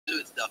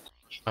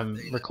I'm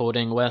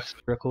recording. West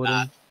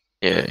recording.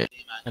 Yeah.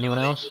 Anyone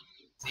else?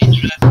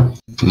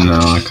 No,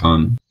 I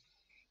can't.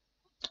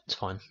 It's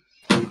fine.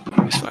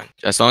 It's fine.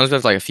 As long as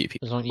there's like a few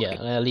people. As long, yeah,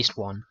 at least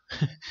one.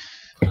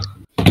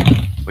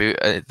 We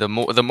the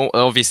more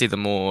obviously the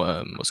more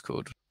what's it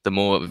called, the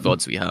more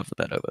VODs we have, the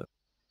better. But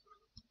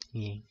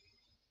Yeah.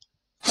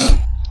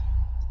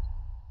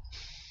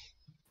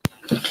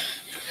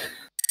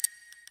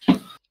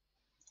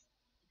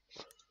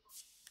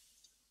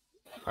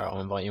 Alright,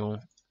 I'll invite you all.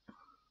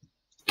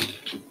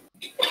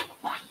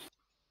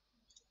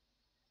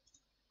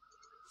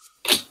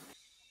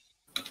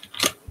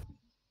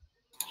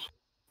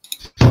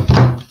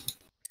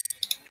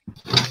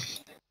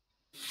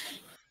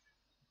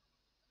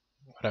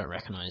 I don't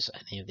recognize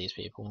any of these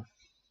people.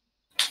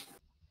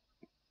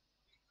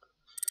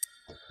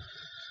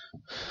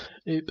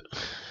 Oop.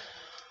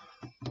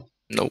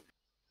 nope.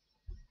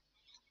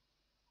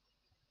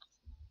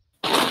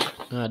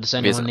 Does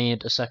anyone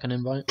need a second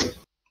invite?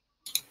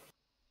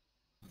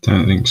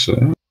 Don't think so.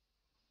 I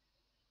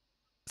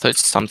thought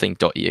it's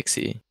something.exe.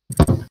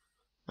 Oh,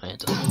 it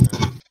doesn't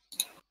matter.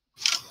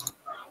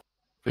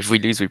 If we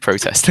lose, we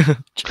protest.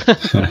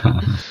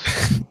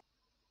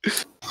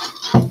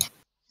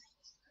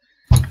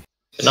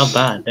 Not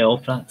bad, they're all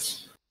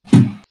flats.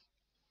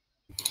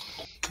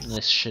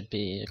 This should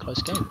be a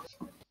close game.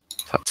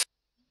 But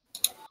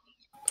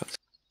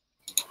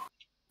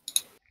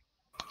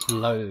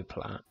Low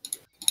plat.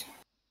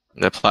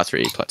 no, plat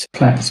 3, plat 2.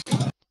 Flats.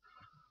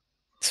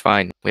 It's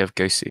fine. We have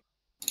Gosu,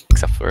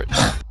 except for it.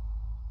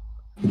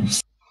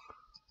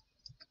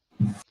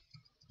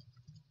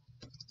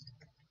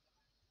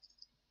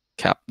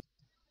 Cap.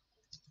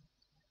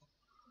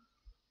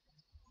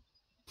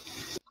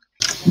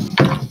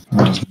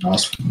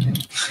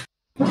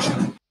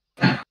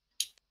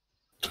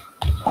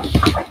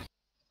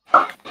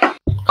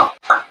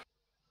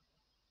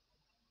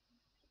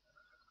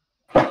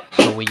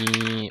 Are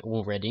we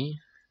all ready?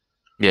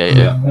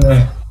 Yeah.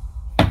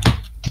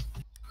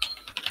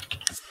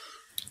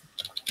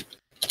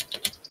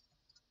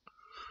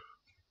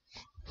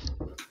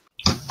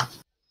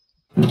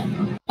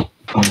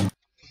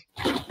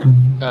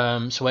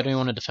 So where do we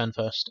want to defend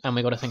first? And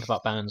we got to think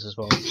about bans as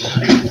well.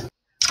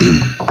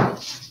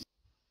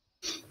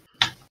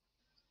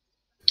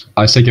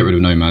 I say get rid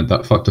of Nomad.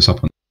 That fucked us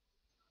up on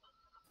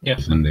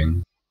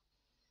defending.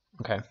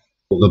 Okay.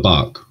 Or the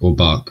Buck.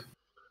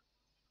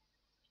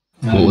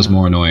 What was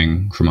more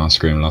annoying from our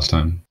screen last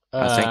time?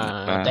 I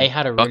think they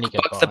had a really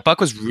good The bar.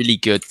 Buck was really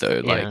good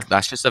though. Yeah. Like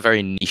that's just a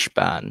very niche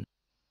ban.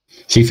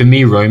 See, for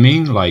me,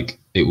 roaming, like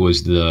it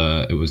was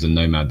the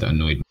Nomad that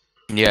annoyed me.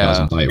 I Yeah.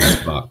 wasn't like it was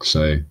Buck,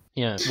 so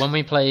Yeah, when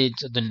we played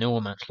the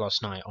Newell match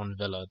last night on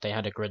Villa, they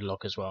had a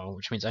gridlock as well,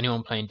 which means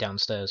anyone playing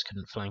downstairs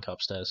couldn't flank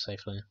upstairs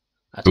safely.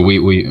 but we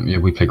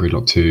play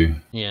Gridlock too.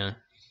 Yeah.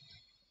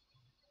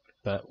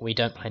 But we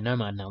don't play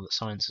Nomad now that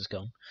Science is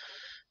gone.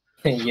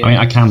 I mean,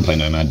 I can play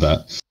Nomad,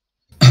 but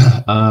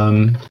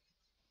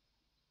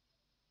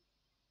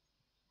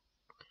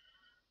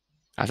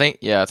I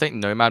think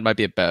Nomad might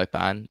be a better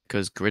ban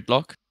because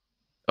Gridlock,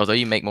 although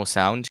you make more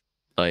sound,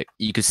 like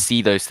you could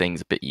see those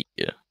things a bit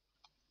easier.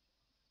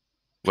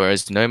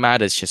 Whereas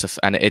Nomad is just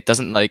and it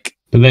doesn't like.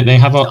 But they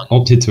have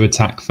opted to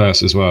attack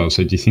first as well.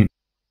 So do you think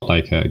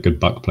like a good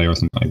Buck player or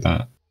something like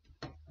that?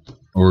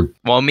 Or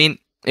Well, I mean,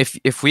 if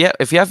you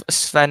have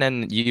Sven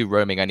and you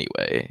roaming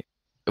anyway,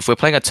 if we're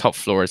playing a top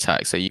floor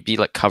attack, so you'd be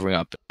like covering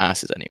up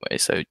asses anyway.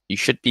 So you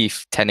should be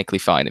technically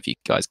fine if you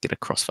guys get a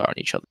crossfire on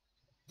each other.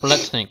 Well,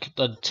 let's think.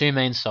 The two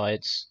main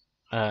sides,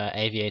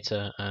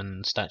 Aviator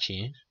and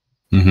Statue.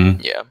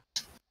 Yeah.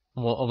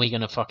 What are we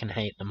going to fucking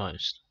hate the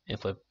most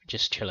if we're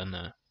just chilling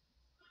there?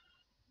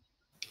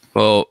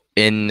 Well,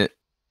 in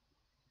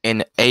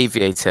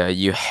Aviator,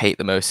 you hate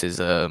the most is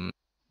you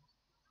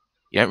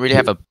don't really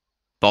have a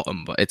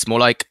bottom, but it's more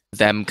like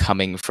them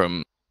coming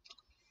from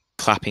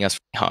clapping us from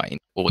behind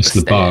or it's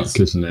the the stairs. Buck,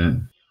 isn't it?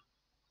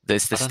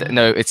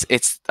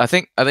 It's I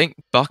think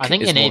Buck I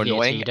think is in more Aviator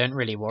annoying. you don't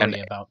really worry and-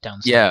 about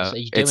downstairs. yeah,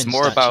 You do it's in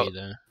more Statue, about-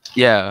 though.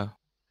 Yeah,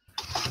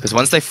 because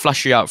once they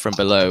flush you out from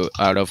below,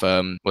 out of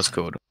what's it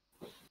called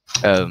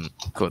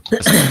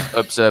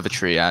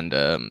observatory and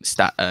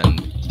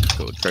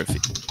called trophy.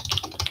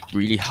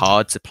 Really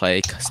hard to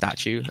play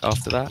Statue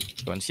after that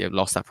once you've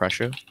lost that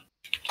pressure.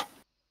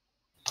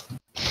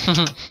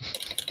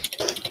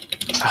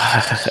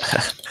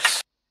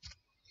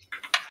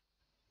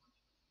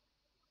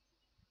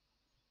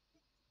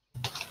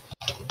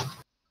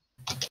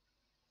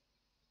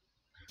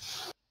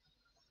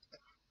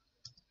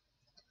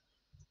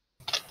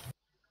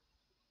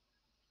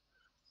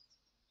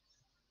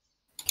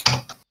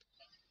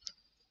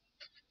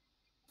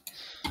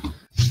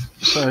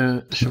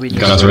 So, should we You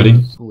just guys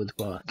ready? with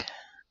Buck?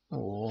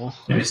 Or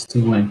There's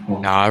still waiting for.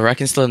 No, I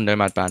reckon still a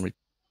Nomad ban.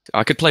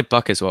 I could play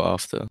Buck as well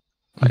after.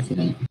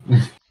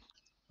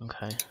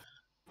 okay.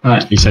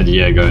 Alright, He said,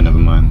 "Yeah, go. Never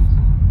mind."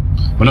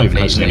 We're not even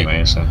hosting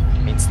anyway, so.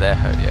 It means they're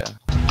hurt, yeah.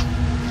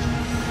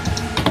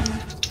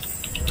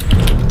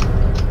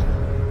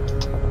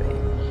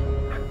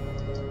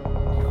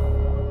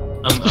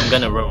 I'm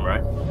gonna roam,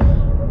 right?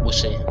 We'll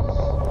see.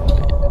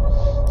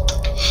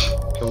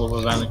 Kill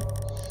over valley.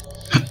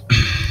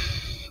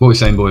 What are we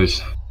saying,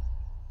 boys?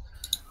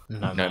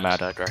 No,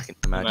 Nomad, I reckon.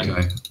 Nomad.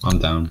 Okay, I'm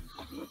down.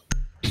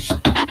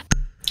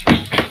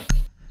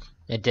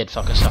 It did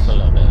fuck us up a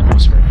little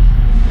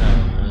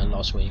bit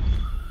last week.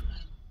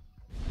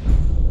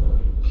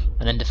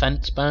 And then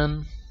defense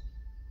ban.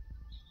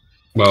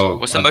 Well,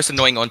 What's the most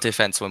annoying on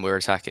defense when we're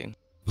attacking?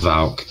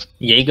 Valk.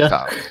 Jaeger?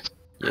 Valk.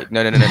 Yeah,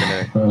 no.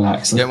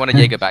 Relax. You don't want a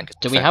Jaeger ban.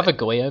 Do we have a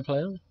Goyo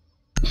player?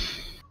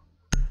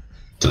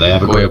 Do they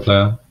have a Goyo. Goyo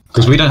player?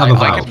 Because we don't have a I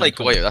Valk. can play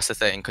Goyo, that's the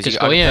thing. Because you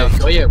Goyo works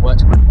quite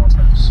well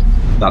for us.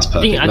 That's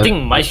perfect. I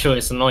think Maestro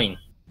is annoying.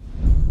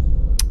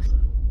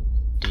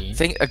 Do you? I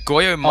think a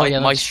Goyo yeah,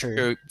 that's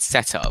Maestro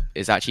setup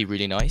is actually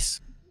really nice.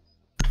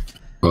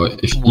 Well,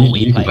 if Will we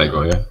you can play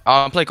play Goyo.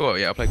 I'll play Goyo,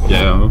 yeah, I'll play Goyo.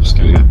 Yeah, I'm just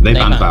gonna go. They They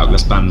banned banned Valk, Valk.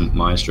 let's ban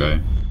Maestro.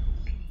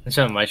 Let's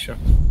have Maestro.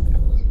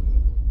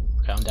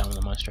 Okay, I'm down with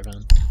the Maestro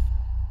ban.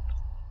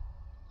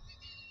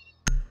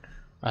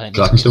 I think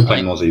So I can still play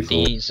think Mozzie for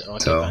these are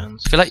good Tel.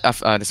 bans. I feel like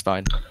that's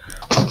fine.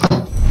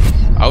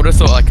 I would have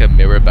thought like a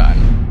mirror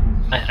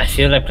ban. I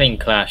feel like playing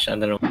Clash. I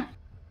don't know. I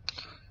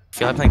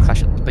feel like playing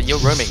Clash, but you're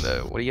roaming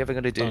though. What are you ever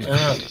gonna do?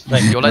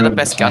 Like You're like the Roam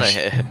best Clash.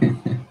 gunner here.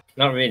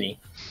 not really.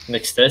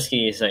 Like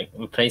Stursky is like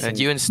replacing. And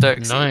you and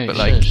Stokes, No, but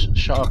like,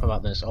 shut up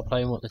about this. I'll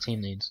play what the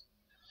team needs.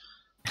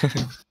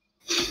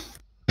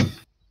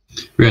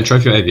 We're gonna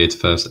trophy or Aviator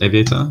first.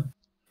 Aviator?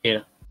 Yeah.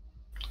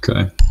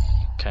 Okay.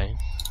 Okay.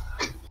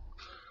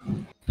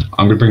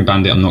 I'm gonna bring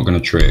Bandit, I'm not gonna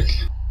trick.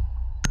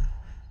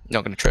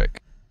 not gonna trick.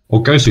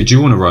 Or Ghostly, do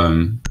you wanna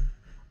roam?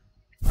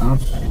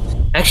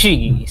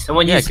 Actually,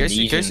 someone Yeah, used go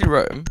see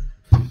Rome.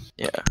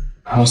 Yeah,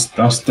 I'll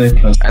stay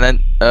plus. and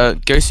then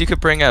Ghost, you could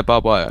bring a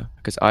barbed wire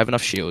because I have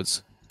enough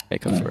shields.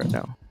 Make up for it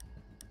now.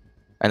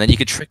 And then you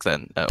could trick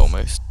then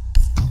almost.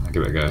 I'll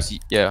give it a go.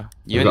 Yeah,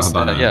 you We've and got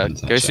Havana yeah, and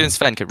Ghost Thatcher. and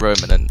Sven could roam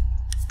and then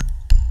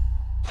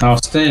I'll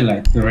stay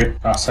like right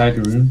outside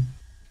the room.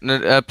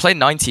 no, play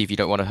 90 if you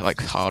don't want to like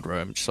hard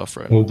roam, just off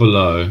roam Or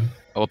below.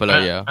 or below.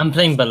 Yeah. I'm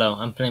playing below.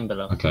 I'm playing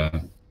below. Okay.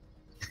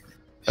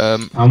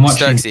 I'm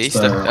watching Sturksy,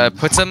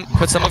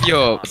 put some of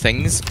your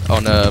things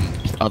on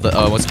other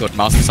what's it called,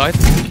 master side.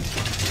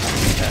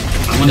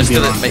 I'm gonna Just be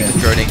to around make here. the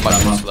droning much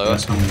That more must- slower.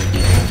 that's what I'm gonna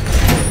do.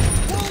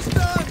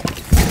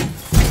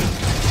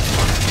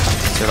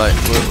 So like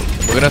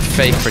we're gonna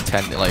fake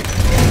pretend like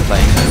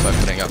playing it by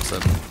putting up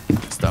some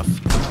stuff.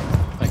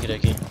 Okie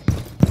dokie.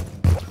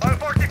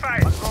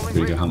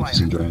 We go hunt for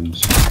some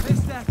drones.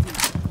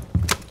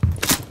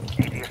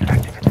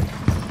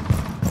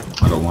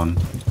 I got one.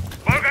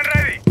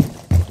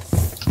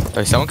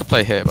 Oh, someone could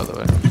play here by the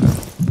way.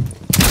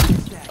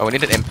 Oh, we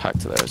need an impact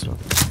there as well.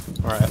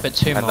 Alright, I put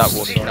two And more. that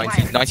warning,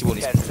 90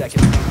 warning. 10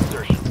 seconds to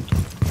insertion.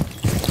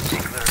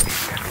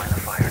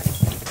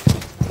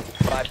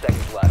 5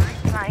 seconds left.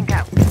 Flying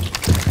out.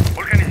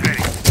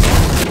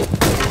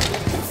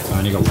 I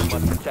only got one Must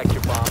drone. protect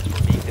your bombs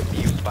from being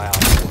defused by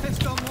operators.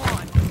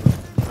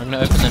 I'm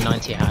gonna open the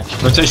 90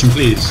 hatch. Rotation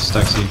please,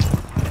 Staxy.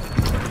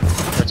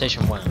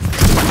 Rotation 1.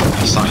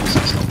 Science.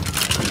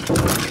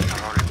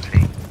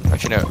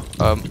 Actually no.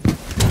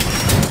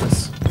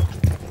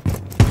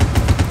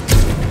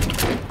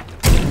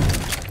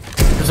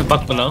 There's a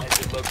bug below.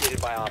 Has been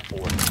located by Op 4.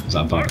 Is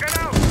that a bug?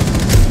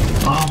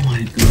 Oh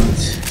my god.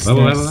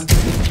 Where?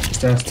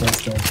 Stairs.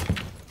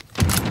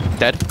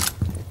 Dead.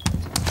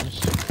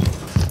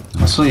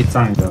 I saw you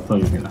tank there. I thought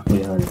you were gonna.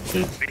 We heard it.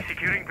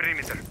 Securing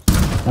perimeter.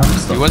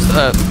 You want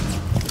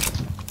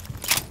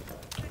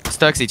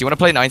Sturksy, do you want to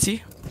play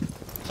 90?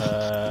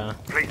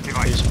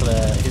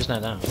 Who's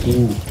not that?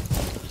 Ooh.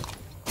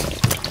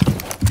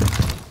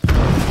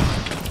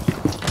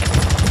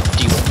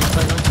 Do you want me to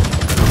play 90?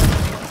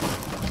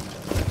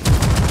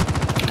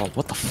 Oh,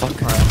 what the fuck?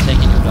 Alright, I'm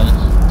taking your place.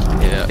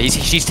 Yeah,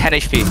 she's 10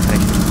 HP. 10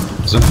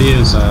 HP.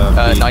 Sophia's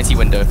 90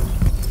 window.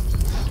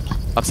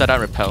 Upside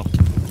down repel.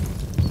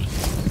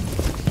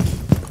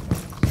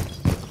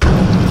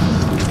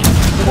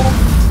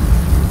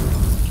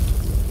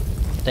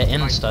 They're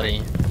in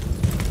study.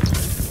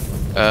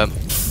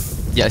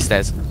 Yeah,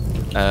 stairs.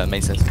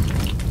 Main stairs.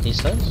 These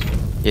stairs?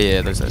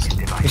 Yeah, those stairs.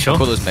 You sure?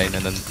 Call those main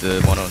and then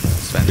the one on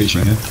Sven.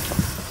 breaching here.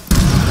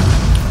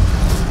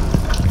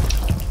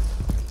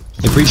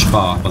 They breached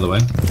bar, by the way.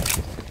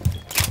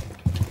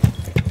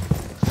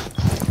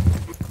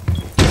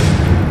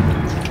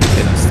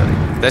 Okay, that's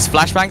study. There's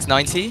flashbangs,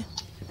 90.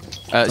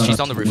 She's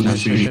on the roof now.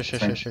 Shush.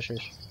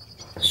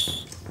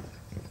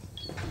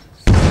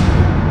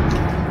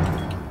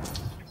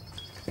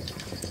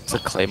 It's a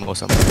claymore or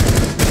something.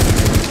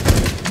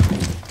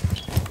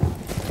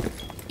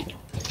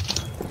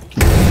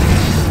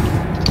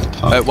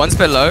 One's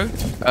below.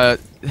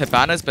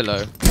 Hibana's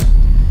below.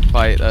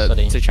 By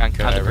Study. Tuchanka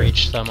Had to area.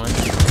 breach thermite.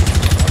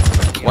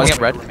 One's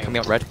up red. Coming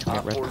up red. Coming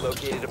Op up red. 4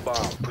 located a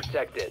bomb.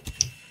 Protect it.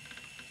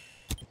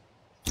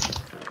 It's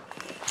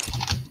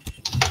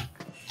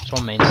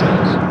one main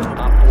stairs.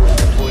 Op 4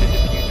 has deployed a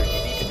diffuser.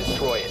 You need to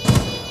destroy it.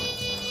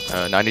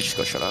 90 just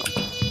got shot out.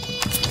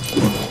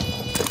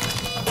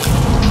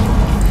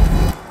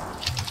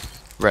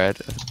 red.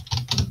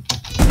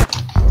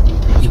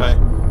 Try.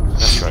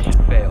 That's right.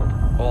 Mission failed.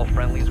 All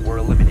friendlies were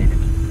eliminated.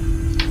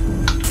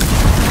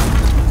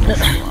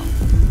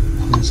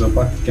 So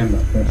back again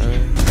that way.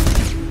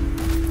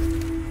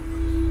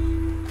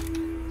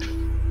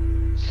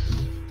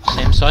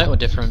 Same site or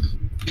different?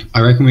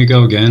 I reckon we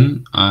go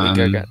again. We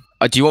go again.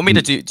 Do you want me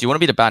to do? Do you want to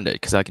be the bandit?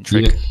 Because I can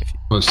trick. Yeah.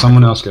 Well,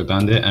 someone else go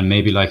bandit and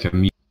maybe like a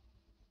mute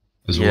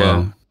as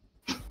well.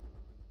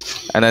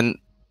 And then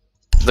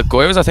the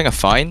Goyos I think are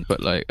fine,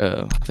 but like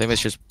I think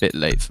it's just a bit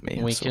late for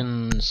me. We so.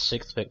 can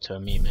 6th Victor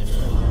meet maybe.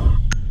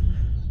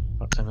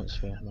 October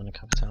sphere, I'm on a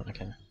capital,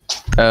 okay.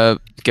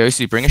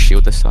 Ghosty, bring a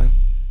shield this time.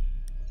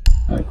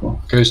 Alright,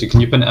 cool. Ghosty,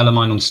 can you put an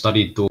Elamine on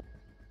studied door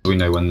so we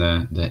know when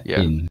they're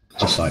Yeah. in?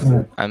 Just like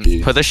And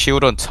put the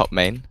shield on top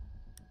main.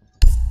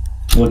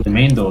 What, the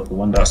main door? The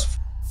one that's...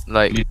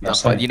 Like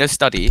outside? you know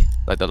study,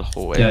 like the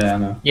hallway. Yeah, I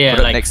know. Yeah, Put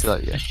it like next to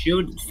that, yeah. a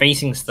shield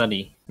facing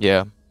study.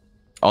 Yeah.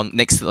 On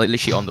next to, like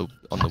literally on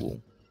the wall.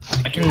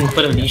 I can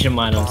put a lesion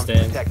mine on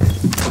stairs. Detected.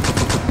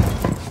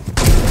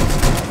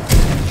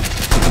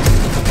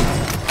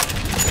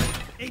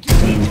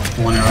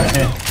 One right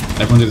here.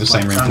 everyone do the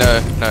same room.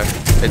 No,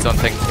 it's on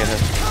thing here.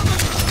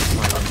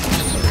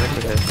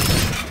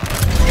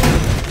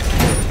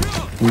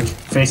 We're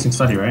facing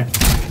study, right?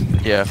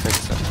 Yeah,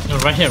 fix that. No,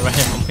 right here, I'm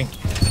thinking.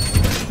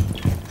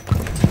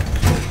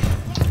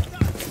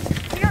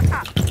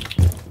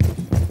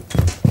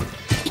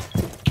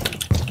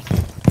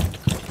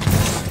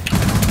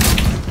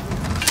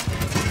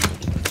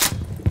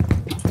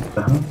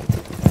 Uh-huh.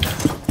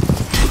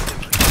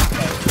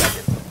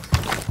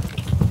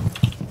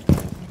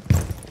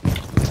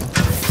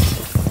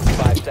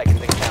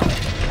 Seconds and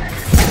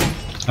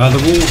counting. The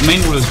wall,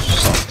 main wall is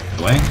soft, by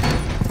the way.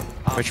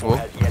 Which wall?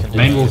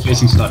 Main wall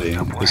facing study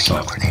is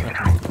soft.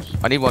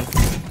 I need one.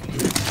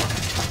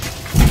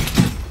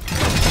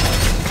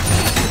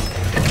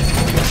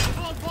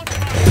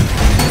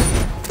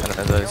 And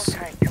then those.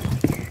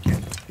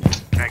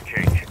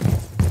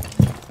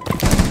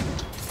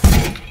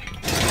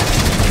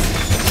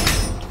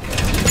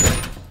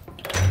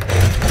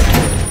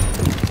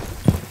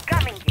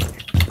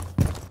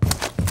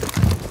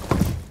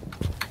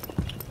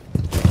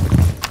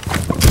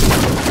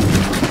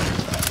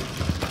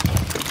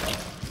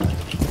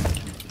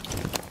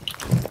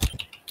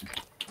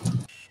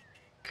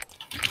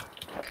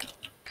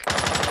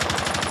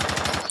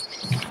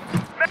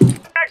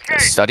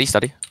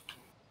 Study.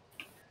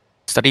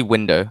 Study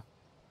window.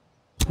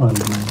 Oh, man.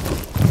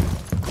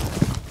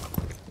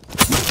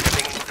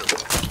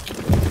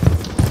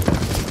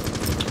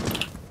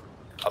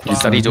 The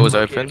study doors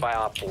open. By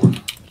Op 4.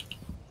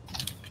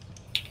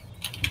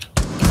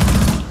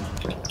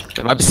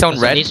 There might be someone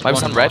There's at red. least Might be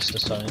one someone red. master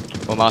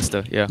side. Or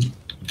master, yeah.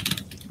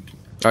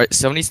 Alright,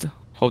 someone needs to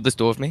hold this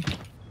door with me.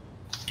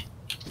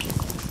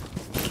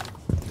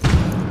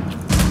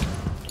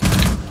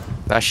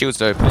 That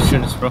shield's open. The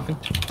shield is broken.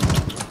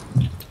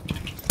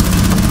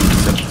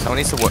 Someone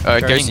needs to go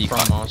Turning so you from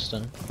can't.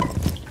 Marston.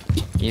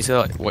 You need to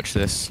like, watch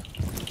this.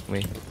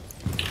 Me.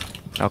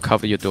 I'll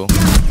cover your door.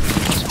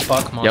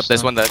 Fuck Marston. Yep,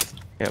 there's one there.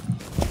 Yep.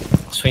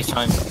 Let's face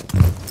time. Fuck,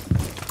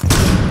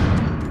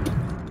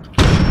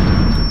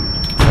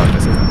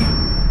 this is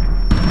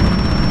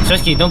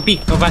Sersky, don't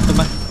peek. Go back.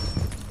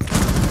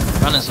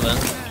 Run us then.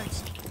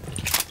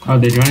 Oh,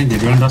 they joined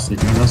us. They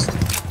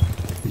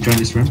joined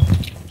this room.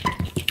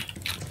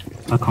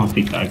 I can't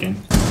pick that again.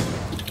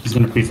 He's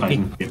gonna pre-fight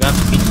him. You have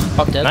to peek.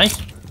 Pop dead. Nice.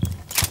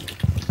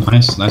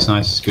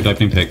 Nice. Good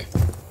opening pick.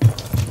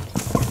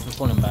 I'm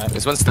falling back.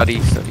 There's one study.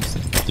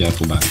 Yeah,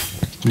 full back.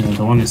 Yeah,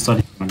 the one is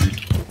study.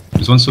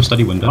 There's one still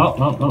study window.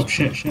 Oh,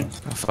 shit. Oh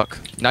fuck.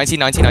 90.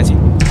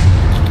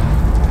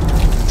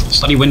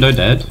 Study window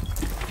dead.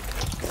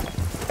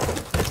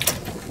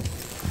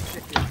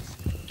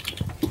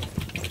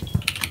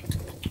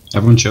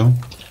 Everyone chill.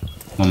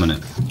 1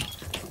 minute.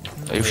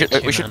 We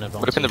should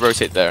open the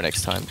rotate there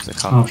next time because I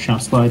can't. Oh, shit, I'm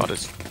spied.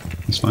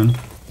 It's fine.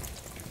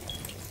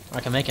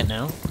 I can make it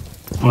now.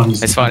 Oh,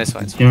 he's It's fine.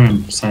 You're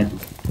in beside me.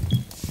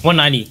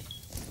 190.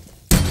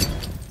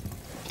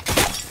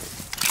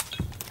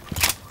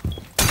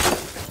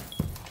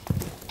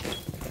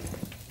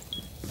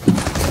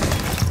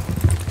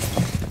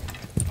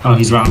 Oh,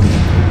 he's round.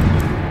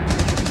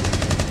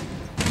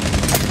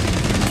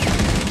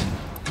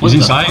 He's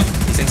inside.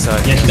 He's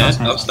inside. Yeah, he's Dead.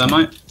 outside. That's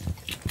Thermite.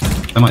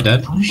 Thermite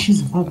dead. Oh,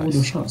 she's above all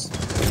the shots.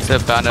 It's a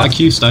banner.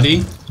 IQ study.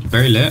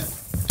 Very lit.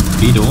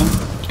 B door.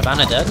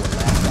 Cabana dead.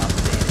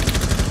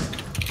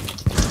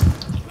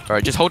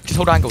 Alright, just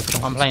hold angle.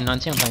 I'm playing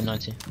 90.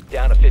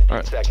 Down to 15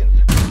 Alright.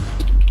 seconds.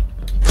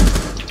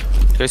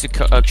 Goes to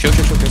chill.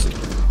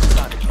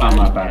 Oh,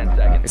 my bad. 10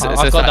 seconds. It's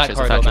I've a got thatch, that it's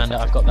a corridor, thatch. Bandit.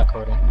 I've got that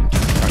corridor.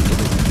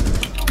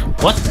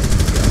 What?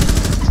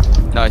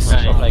 Nice.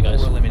 Well played,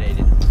 guys. Four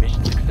eliminated.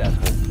 Mission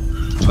successful.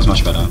 That was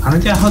much better. I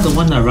don't get how the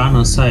one that ran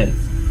on site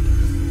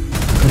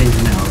couldn't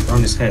even out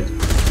on his head.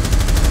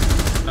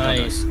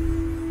 Nice.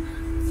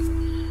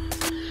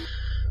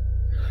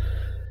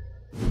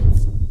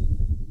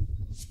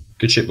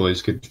 Good shit,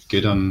 boys. Good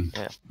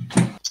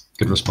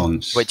Good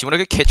response. Wait, do you want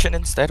to go kitchen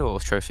instead or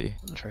trophy?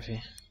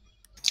 Trophy.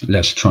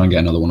 Let's try and get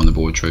another one on the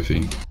board,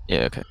 trophy.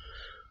 Yeah, okay.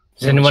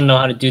 Does anyone know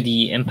how to do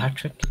the impact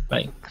trick?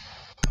 Like,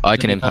 I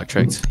can impact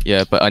tricks.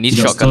 Yeah, but I need You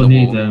shotgun still the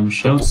need wall.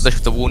 shields.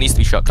 The wall needs to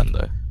be shotgun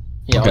though.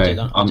 Yeah, Okay,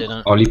 I'll do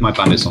that. I'll leave my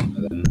bandits on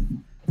there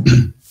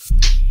then.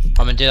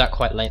 I'm gonna do that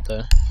quite late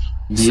though.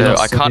 Do you So not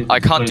I still can't need I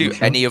can't to do play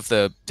the any of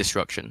the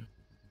destruction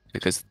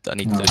because I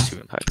need No. those 2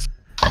 impacts.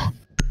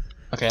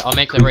 Okay, I'll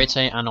make the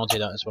rotate and I'll do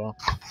that as well.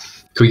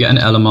 Can we get an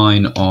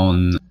Elamine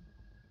on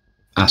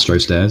Astro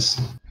Stairs?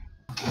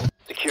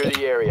 Secure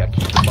the area.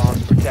 Keep the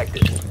bombs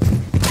protected.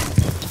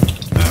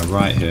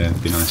 Right here,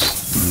 be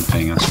nice. I'm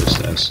paying Astro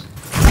Stairs.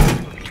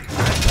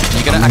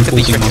 You're gonna I'm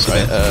actively forcing trick it, most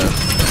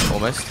of right?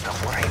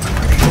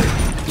 Almost.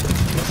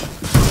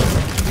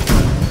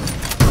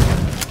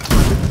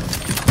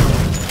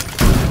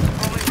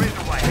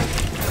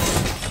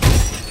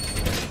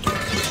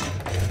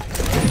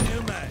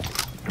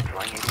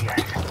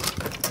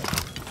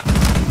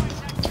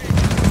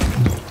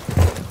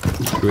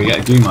 Can we get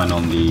a glue mine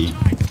on the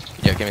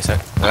Yeah, give me a sec.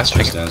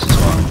 Astro Stairs as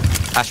well?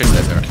 Astro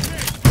stairs, alright.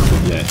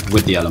 Yeah,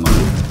 with the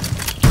Elamine.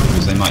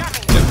 Because they might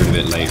get rid of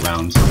it late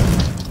round.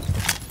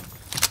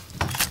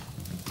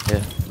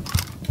 Yeah.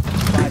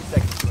 5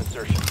 seconds to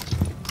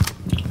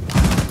insertion.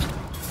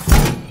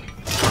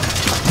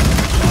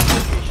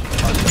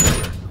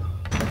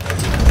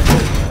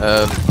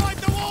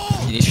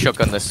 You need to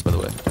shotgun this, by the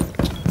way.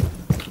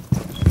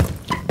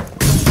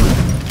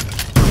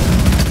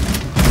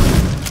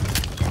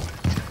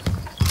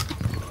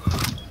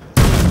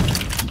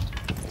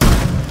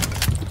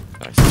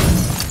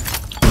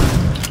 Nice.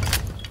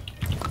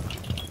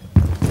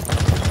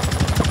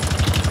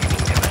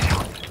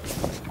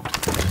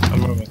 I'm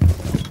moving.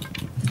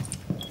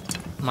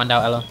 Mind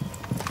out, Ella.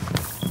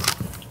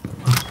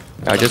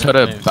 I just heard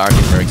a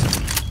barricade break.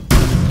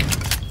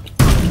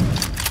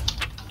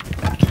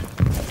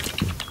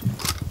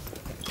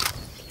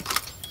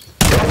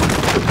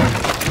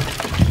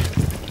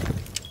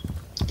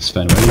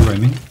 Sven, where are you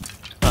roaming?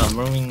 I'm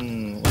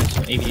roaming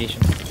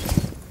aviation.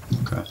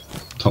 Okay.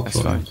 Top That's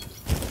floor. fine.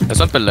 There's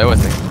one below, I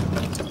think.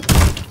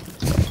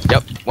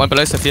 Yep, one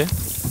below Sophia.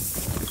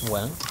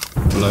 Well,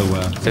 Below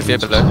where? Sophia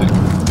below.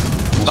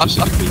 More Up,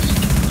 specific, please.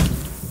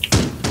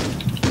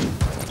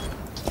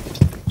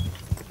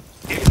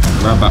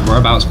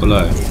 Whereabouts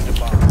below?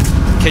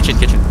 Kitchen,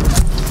 kitchen.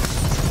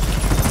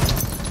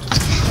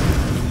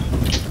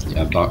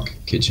 Yeah, Buck,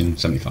 kitchen,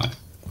 75.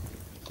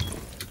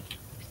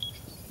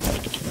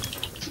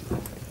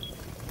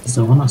 Is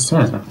there one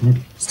upstairs?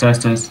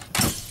 Stairs.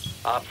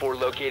 Op 4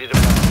 located a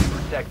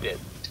bomb. Protect it.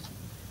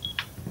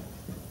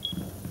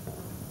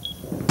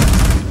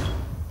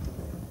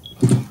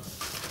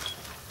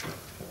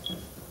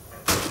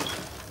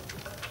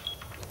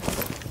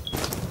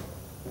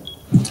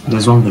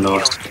 There's one below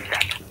us.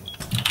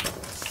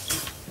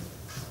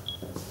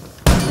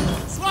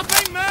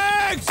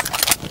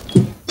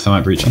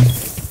 Thermite breaching.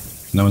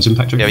 No one's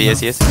impacted? Yeah, he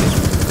is.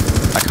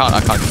 I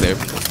can't clear.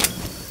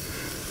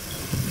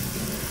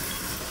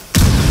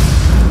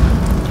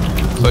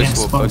 I'm getting Close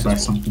wall, spotted close by wall.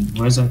 something.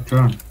 Where's that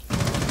drone?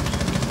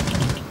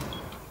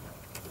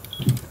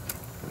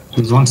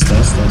 There's one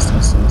stairs.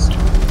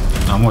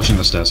 I'm watching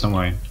the stairs, don't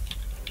worry.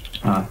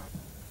 Ah.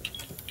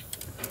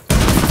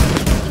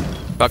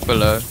 Back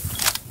below.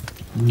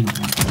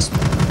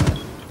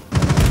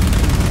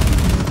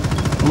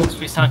 Oops,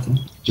 we started.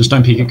 Just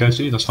don't peek at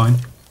Ghosty, that's fine.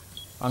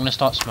 I'm gonna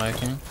start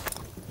smoking.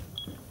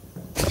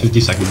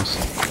 50 seconds.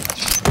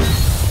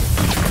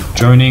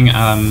 Droning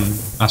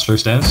Astro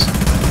Stairs.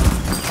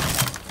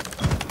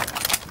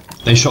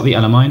 They shot the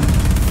Elamine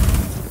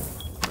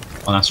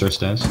on Astro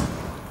Stairs.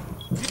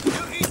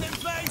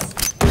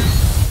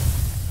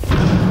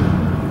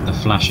 They're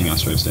flashing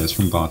Astro Stairs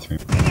from bathroom.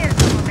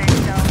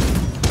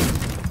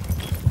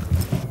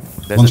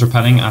 One's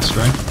repelling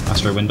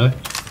Astro window.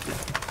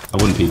 I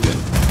wouldn't peek it.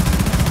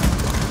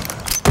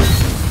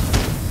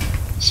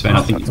 Sven,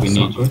 I think we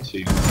need you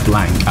to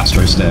flank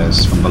Astro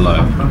Stairs from below.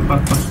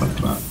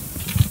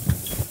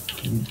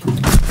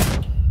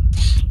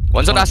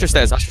 One's on Astro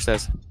stairs.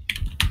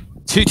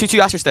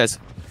 Two Astro stairs.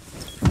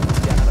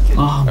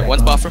 Oh, Right,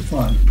 one's bathroom.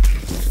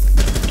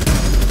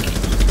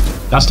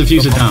 That's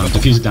diffuser down,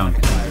 diffuser down.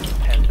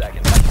 10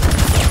 seconds.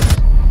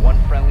 One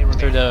friendly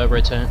Through remaining. the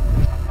rotate.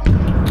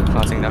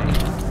 Planting now.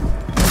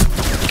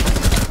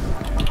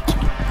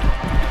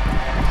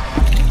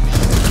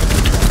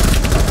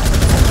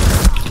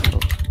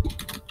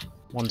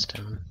 One's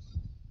down.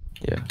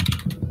 Yeah.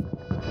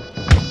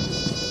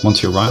 One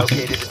to your right, I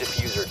think. Located the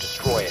diffuser.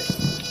 Destroy it.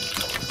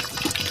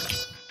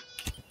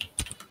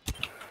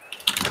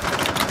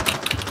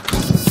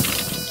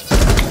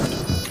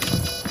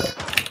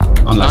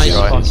 Unlucky, Nice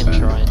right? fucking Sven.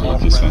 try, dude.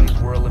 Unlucky, Sven.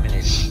 Friendlies were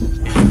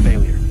eliminated. Mission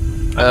failure.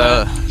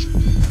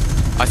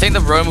 I think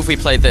the room if we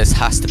play this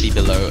has to be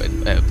below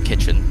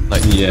kitchen.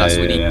 Like Yeah,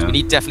 we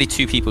need definitely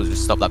 2 people to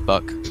stop that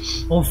buck.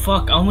 Oh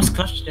fuck, I almost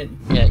clutched it.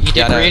 Yeah, you did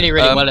Yeah, no, really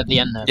well at the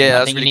end there. yeah, I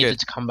that's think you really needed good.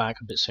 to come back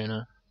a bit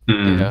sooner.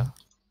 Mm. Yeah.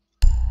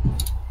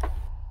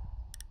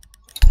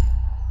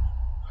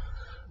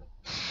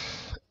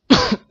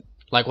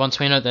 Like once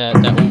we know they're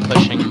all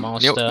pushing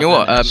master You know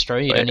what, and Astro,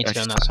 you wait, don't need to be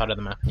on that side of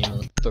the map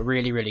anymore. But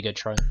really, really good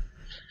try.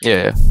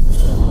 Yeah.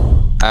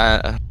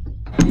 I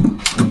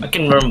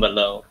can run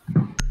below.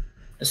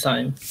 This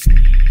time.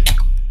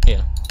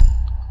 Yeah.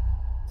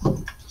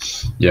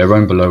 Yeah,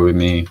 roam below with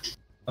me.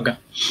 Okay.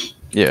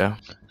 Yeah.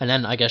 And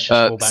then I guess just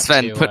fall back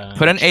Sven, to put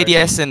an Astro.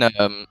 ADS in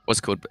what's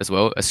it called as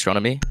well,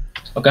 astronomy.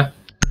 Okay.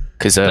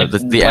 Because Like, the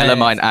where- yellow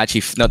mine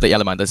actually, not the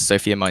yellow mine, the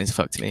Sophia mine's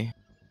fucked me.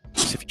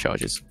 If it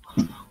charges.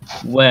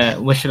 Where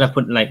should I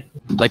put like?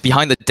 Like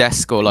behind the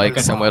desk or like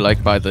Okay. somewhere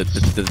like by the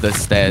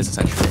stairs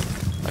essentially.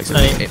 Like, so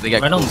they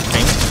get right on the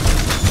thing.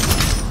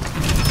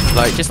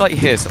 like just like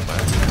here somewhere.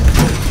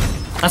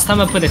 Last time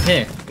I put it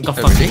here, it got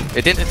Oh, fucked. really?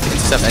 It didn't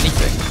intercept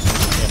anything.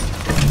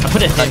 I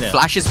put it Like here.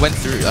 flashes went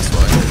through. That's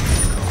why.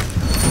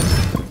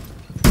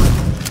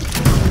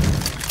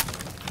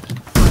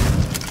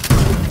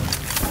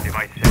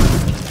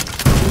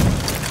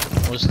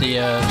 Was the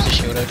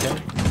shield okay?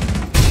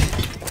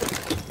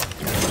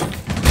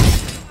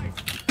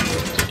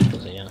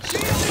 Was it, yeah.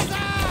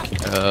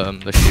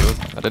 The shield.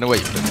 I don't know where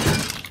you put it.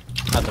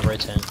 Had the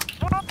rotate.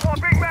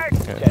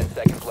 10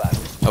 seconds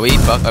left. Are we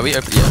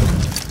open? Yeah.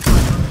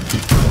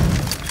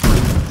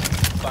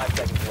 5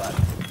 seconds left.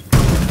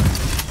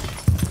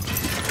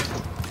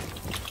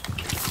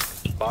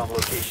 Bomb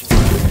location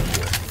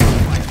secure.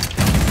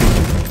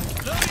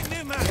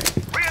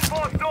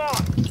 Reinforced door.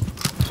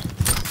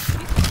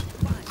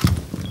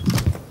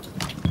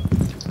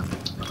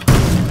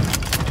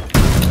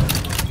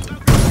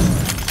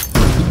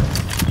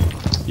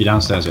 You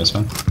downstairs, yes,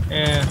 man.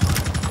 Yeah.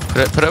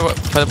 Put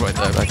it right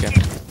there back in.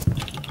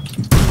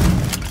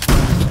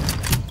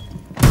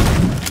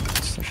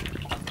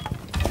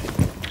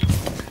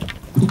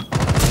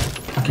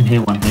 I can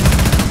hear one here.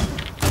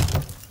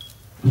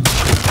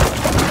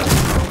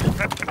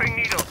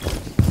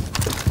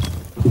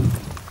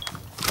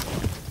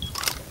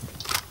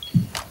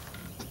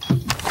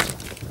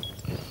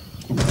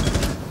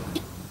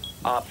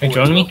 Hey,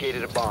 join me?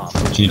 Located a bomb.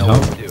 Do you need Know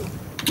help? what to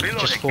do.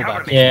 Just fall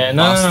back. Yeah.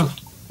 No.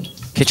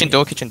 Kitchen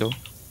door.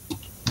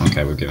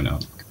 Okay, we're giving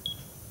up.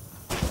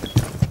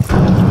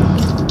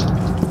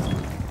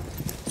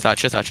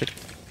 Thatcher.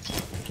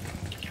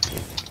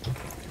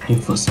 Here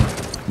for a sec.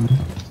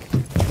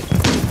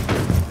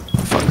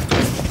 Fuck.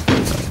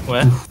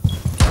 Where?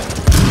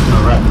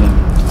 No, right there.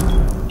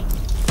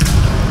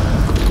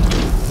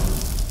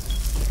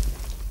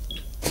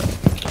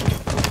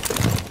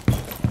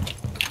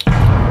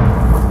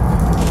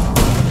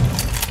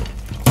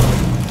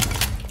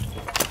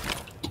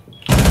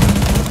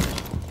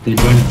 They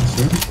joined us,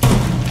 sir?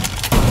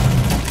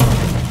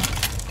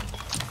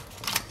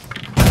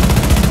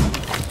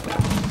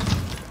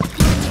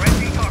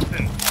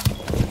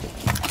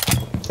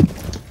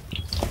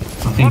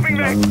 I think in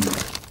that room.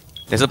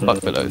 There's a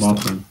bug below. So.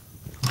 Bathroom.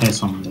 There's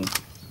someone there.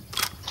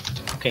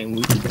 Okay.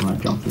 We I think they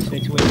might jump through.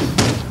 switch ways.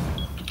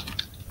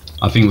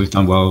 I think we've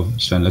done well,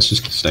 Sven. Let's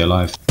just stay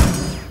alive.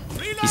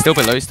 He's still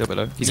below. He's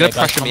Yeah, gonna guys,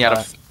 pressure me come out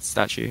back. of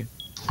statue.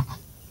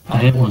 I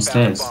hear one Found a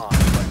stairs. bomb.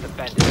 Must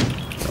defend it.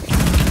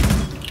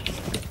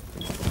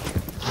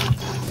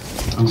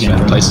 I'm getting Sven,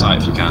 ready. play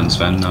sight if you can,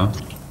 Sven, now.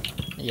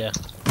 Yeah.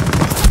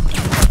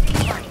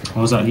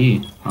 Oh, was that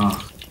you?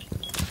 Ah,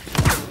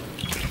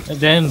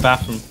 They're in the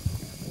bathroom.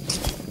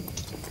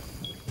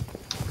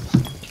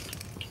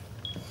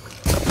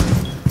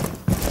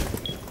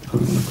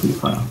 probably gonna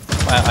pre-fire.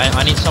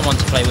 I need someone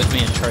to play with me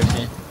and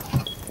trophy.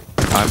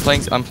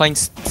 I'm playing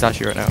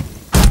statue right now.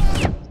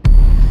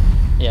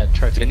 Yeah, Don't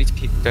trophy. need to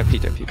peek. Don't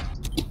peek.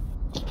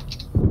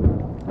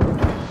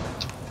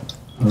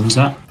 What was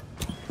that?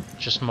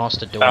 Just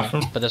master door.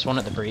 Bathroom. But there's one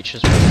at the breach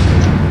as well.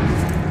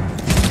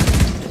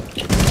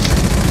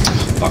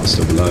 Buck's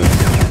still below.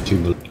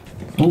 Two below.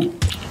 Oh,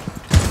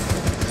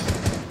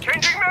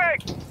 Changing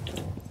mag.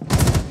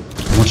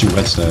 I'm watching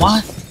red stairs.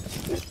 What?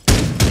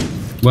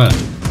 Where?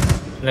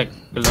 Like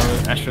below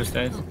Astro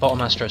stairs.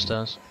 Bottom Astro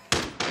stairs.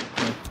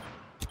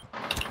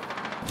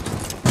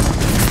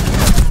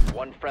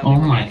 One friendly. oh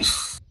my. Okay.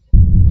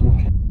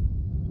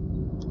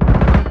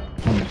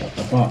 Oh my god,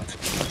 the bot.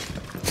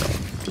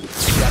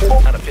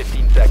 Out of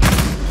 15 seconds.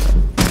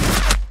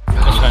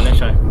 Let's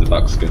try. The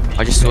Buck's good.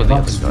 I just saw The the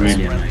bot's other guys.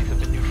 really Friendlies annoying. have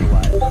been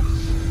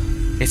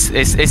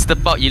neutralized. It's the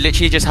bot. You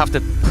literally just have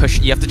to push.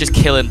 You have to just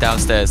kill him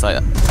downstairs.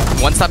 Like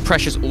once that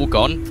pressure's all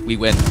gone, we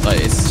win. Like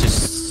it's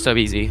just so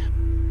easy.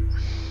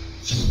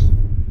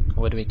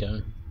 Where do we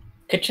go?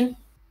 Kitchen?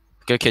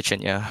 Go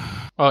kitchen, yeah.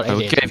 Oh, Oh,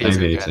 aviator. okay.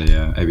 Aviator,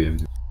 yeah.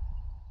 Aviator.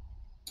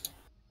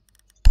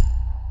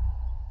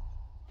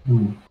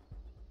 Hmm.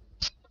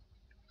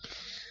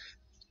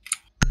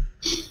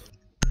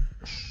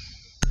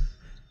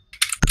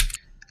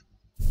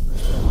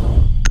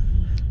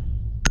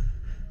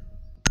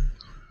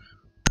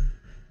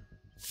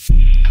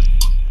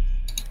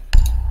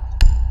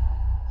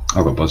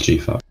 I've got Buzz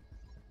G5.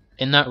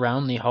 In that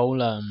round, the whole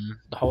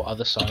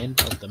other side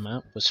of the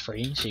map was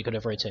free, so you could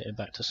have rotated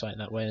back to site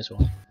that way as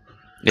well.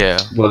 Yeah.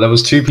 Well, there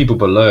was two people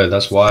below.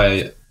 That's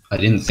why I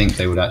didn't think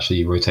they would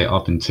actually rotate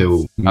up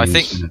until I me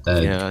think. and Sven are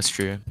dead. Yeah, that's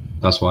true.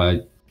 That's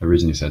why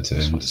originally said to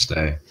him to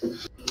stay.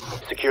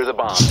 Secure the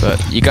bomb.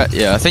 But you got,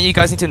 yeah, I think you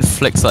guys need to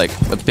inflict like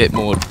a bit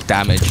more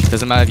damage.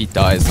 Doesn't matter if you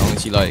die as long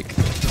as you like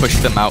push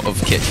them out of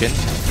kitchen,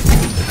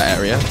 that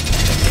area.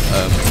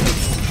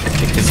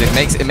 Because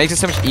it makes it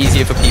so much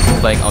easier for people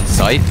playing on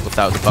site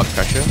without the bug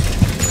pressure.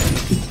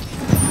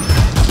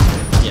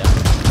 Yeah.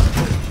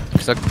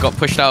 Because I got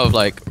pushed out of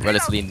like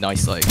relatively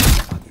nice, like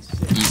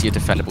easier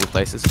defendable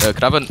places.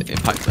 Could I have an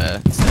impact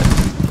there instead?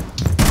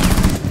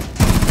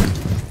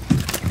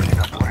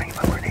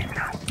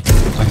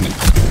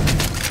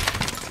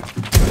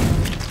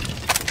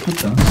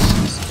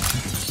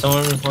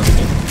 Someone reported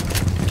me.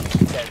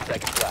 10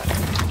 seconds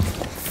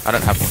left. I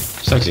don't have one.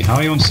 Sexy, how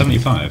are you on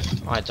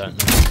 75? I don't know.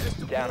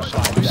 Down to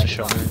Someone 5 must have seconds.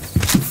 shot me.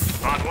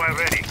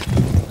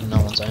 And no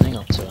one's owning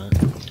up to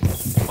it.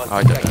 Must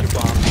I don't protect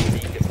your bomb from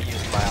being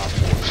defused by op.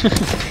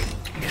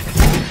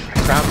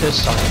 Crowd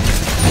this silent.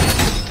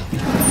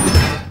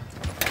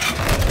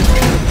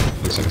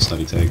 Looks like a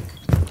study take.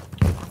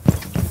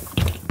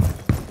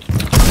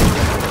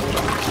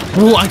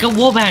 Oh, I got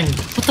wallbang!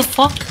 What the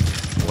fuck?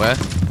 Where?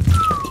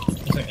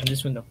 It's like in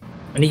this window.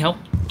 I need help.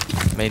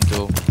 Main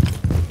door. And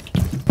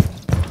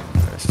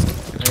it's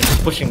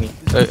just pushing me.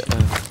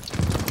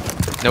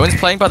 No one's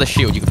playing by the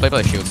shield. You can play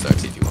by the shield,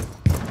 Stokes, if you want.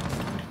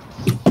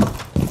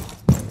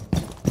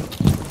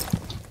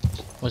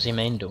 Was he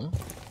main door?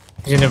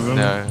 He's in the room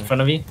No. in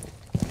front of you.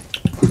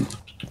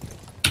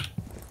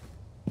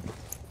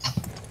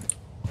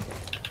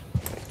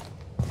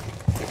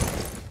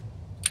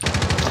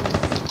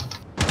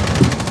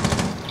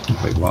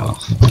 Wait, wow.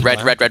 Red.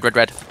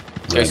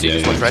 Go see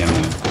this one's red.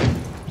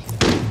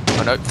 Yeah.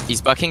 Oh no, he's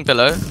bucking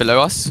below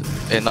us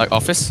in like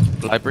office,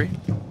 library.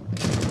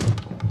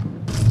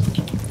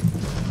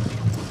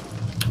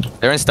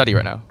 They're in study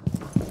right now.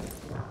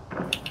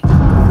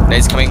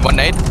 Nade's coming, one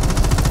nade. I'm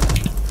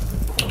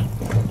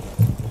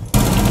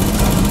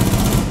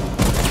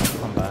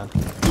bad.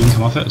 You can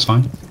come off it, it's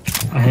fine.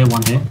 I hear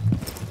one here.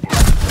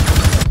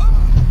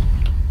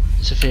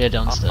 Sophia Op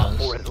downstairs.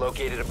 4 has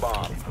located a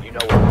bomb. You know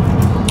where.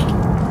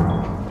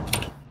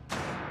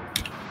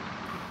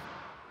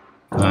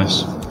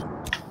 Nice.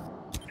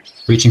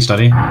 Reaching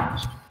study.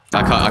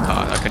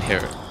 I can hear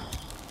it.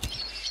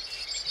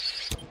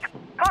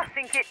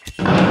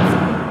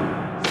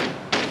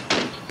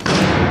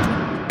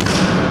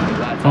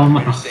 Last Oh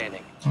my- operator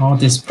standing. Oh,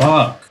 this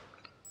bug.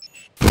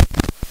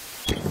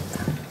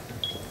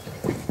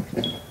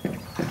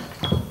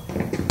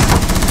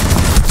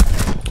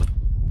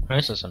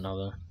 This is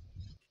another.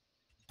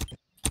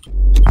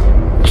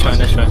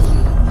 Let's try.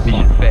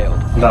 Mission failed.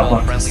 That All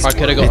one. friendly I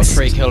could have got a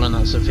free kill on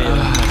that Sophia. Don't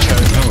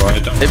worry,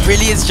 don't worry. It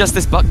really is just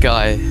this buck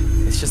guy.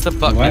 It's just the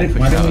buck. Why being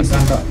didn't we pushed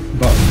out. stand up?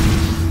 But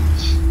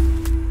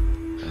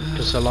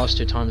Because the last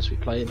two times we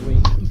played, we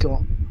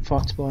got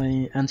fucked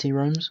by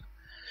anti-roams.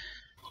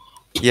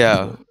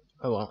 Yeah.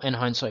 Oh well, in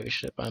hindsight we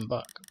should have banned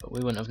Buck, but we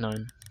wouldn't have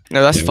known.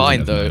 No, that's Yeah, we fine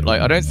have though. no-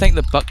 Like, I don't think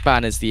the buck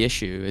ban is the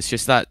issue. It's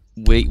just that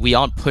we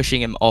aren't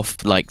pushing him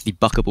off like the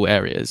buckable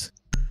areas.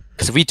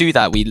 Because if we do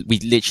that, we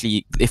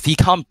literally, if he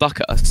can't buck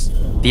us,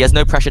 he has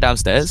no pressure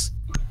downstairs.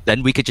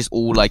 Then we could just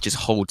all like just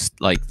hold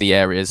like the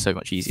areas so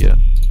much easier.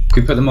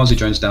 Could we put the Mozzie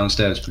drones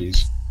downstairs,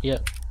 please?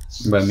 Yep.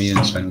 Where me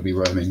and Sven will be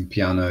roaming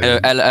piano. No,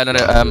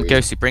 library.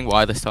 Ghosty, bring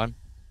wire this time.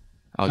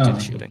 I'll do Oh. the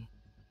shooting.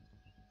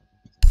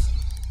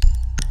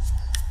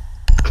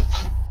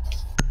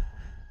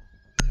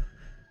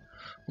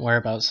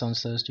 Whereabouts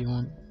downstairs do you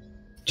want?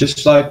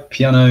 Just like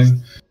piano,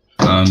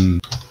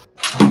 Protect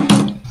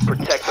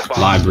the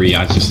bomb. library.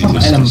 I just need my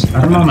to.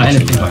 I don't know my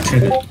elephant got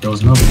triggered. There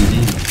was nobody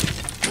near.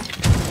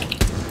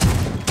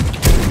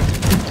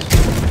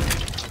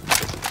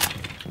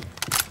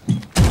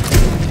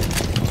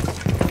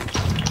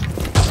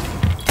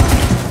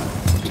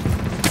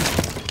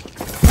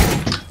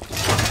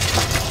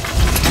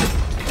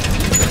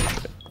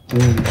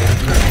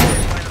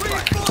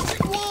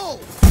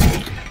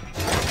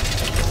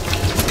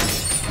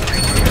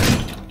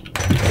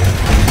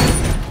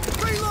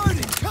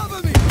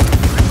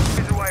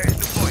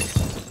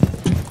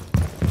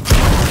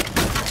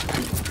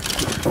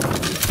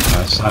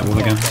 Side wall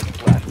again.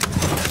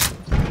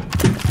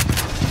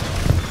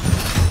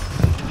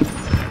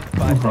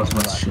 Oh, cross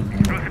what's shit.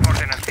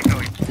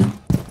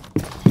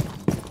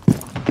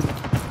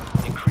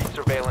 Increase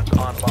surveillance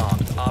on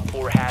bombs. Op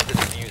 4 has a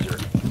diffuser.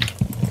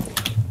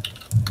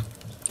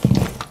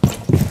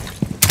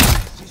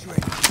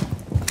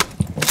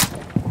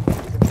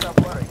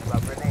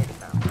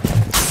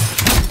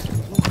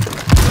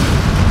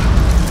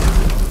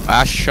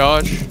 Ash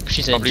charge.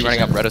 She's in. Probably She's running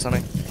in. up red or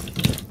something.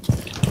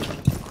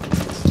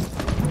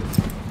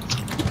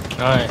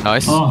 Alright.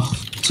 Nice. Oh,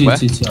 two Where?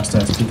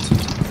 upstairs. Two.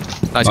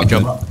 Nice, good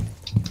job.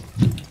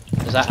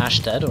 Is that Ash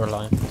dead or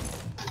alive?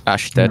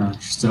 Ash dead. No,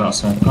 she's still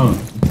outside. Oh,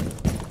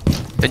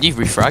 Did you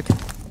refrag?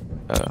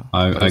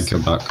 I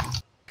killed back.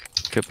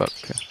 Good buck.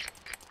 Okay.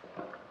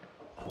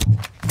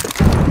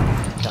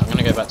 Okay, I'm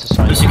gonna go back to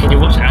site. Lucy, can you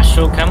watch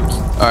Astro camps?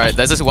 Alright,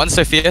 there's this one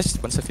Sophia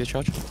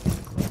charge.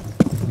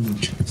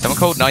 Someone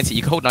called 90.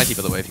 You can hold 90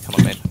 by the way if you come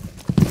on main.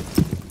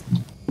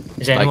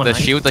 Is there Like anyone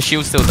hiding? the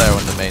shield's still there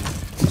on the main.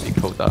 So you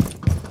hold that.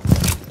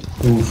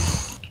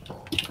 Oof.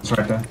 It's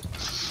right there.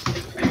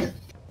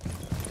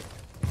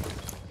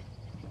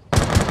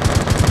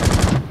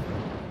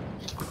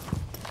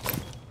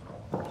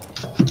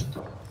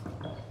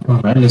 Oh,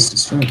 red list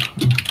is straight.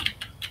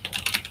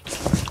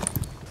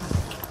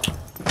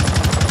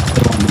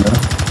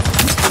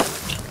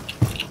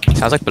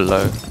 Sounds like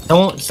below.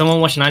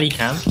 Someone watch 90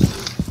 cam.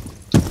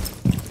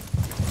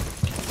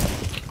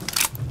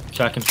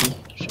 So I can peek.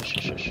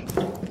 Shush.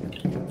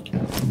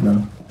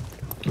 No.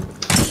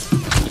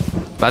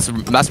 That's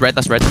red.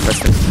 That's red. That's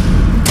red.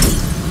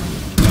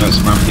 No, it's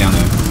around piano.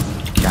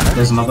 Piano?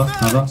 There's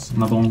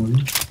another one with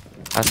you.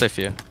 That's so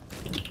few.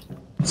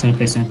 Same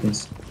place.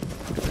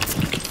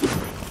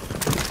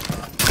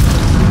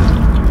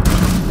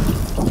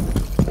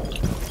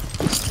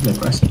 Still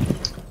aggressive.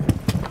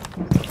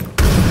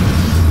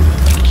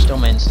 Still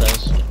main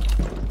stairs.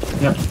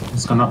 Yep,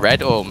 it's gone up.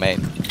 Red or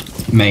main?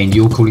 Main,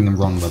 you're calling them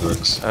wrong,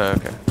 Brotherix. Oh,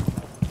 okay.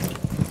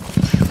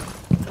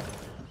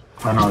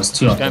 Oh no, it's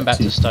two up. Going back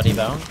two. to study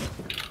bow.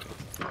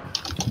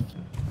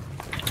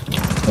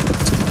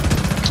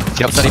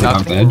 You have study I'm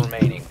balcony? dead.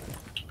 Remaining.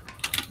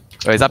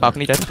 Oh, is that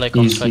balcony dead? Play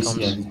comms, play Yeah,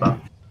 comms. he's back.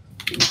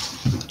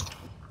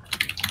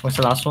 What's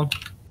the last one?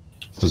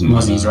 Doesn't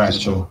matter. He's right,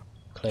 just sure.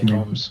 Play Yeah.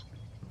 comms.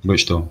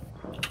 Which door?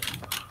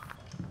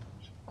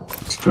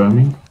 It's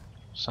droning.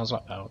 Sounds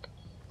like Balk.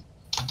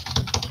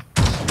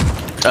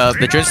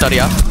 The drone study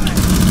up.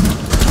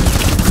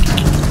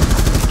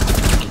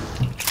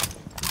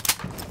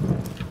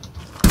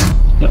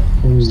 Yep.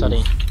 Ooh.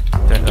 Study.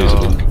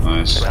 Visible. Oh,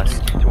 Nice. nice.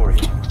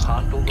 Victorious.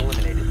 Hostiles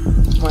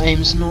eliminated. My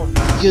aim's not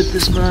good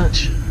this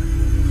match.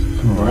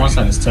 Oh, one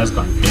side is test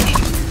gun.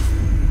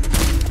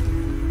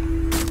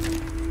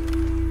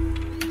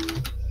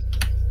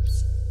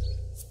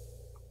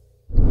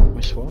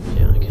 We swap?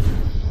 Yeah, okay.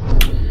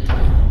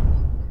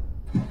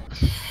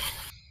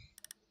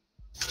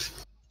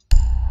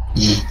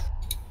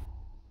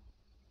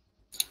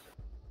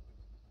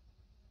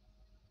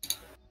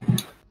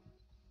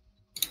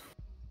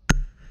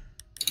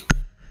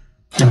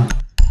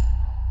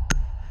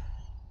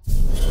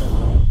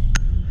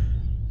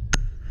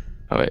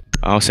 Oh wait,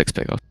 I'll 6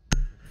 pick off.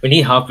 We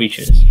need half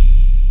breaches.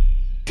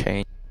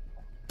 Change.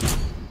 Do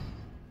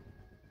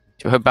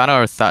you have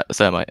banner or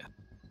thermite?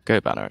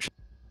 Go banner. Actually.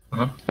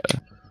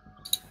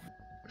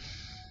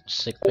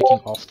 Sick picking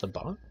off the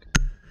bug?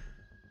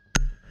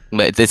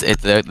 But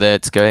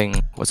it's going.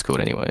 What's it called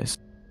anyways?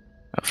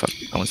 Oh fuck!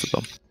 I want the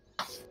bomb.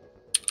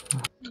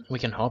 We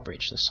can hard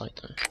breach this site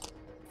though.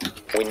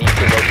 We need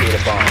to locate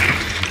a bomb.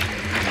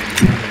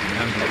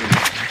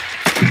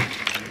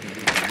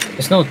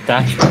 There's no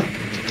dash.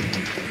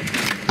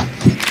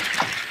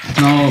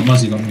 No,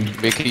 Muzzy got me.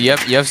 You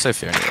have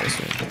Sophia anyways.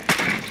 So.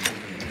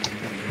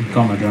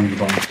 Got my gun, the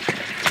bomb.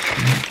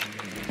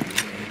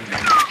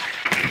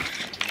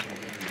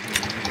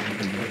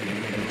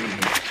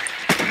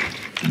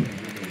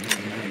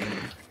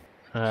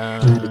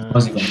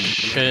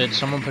 Should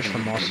someone push for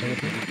Master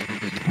with me?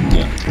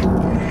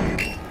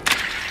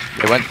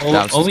 They went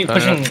down. Are we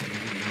pushing?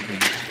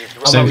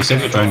 Save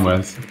your drone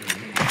with.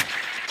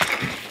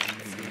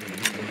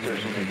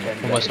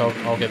 Almost, I'll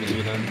go with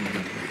you then.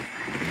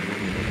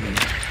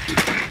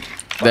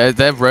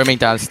 They're roaming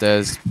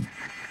downstairs.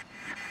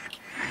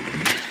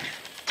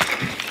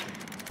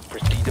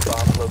 Proceed to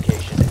bomb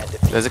location and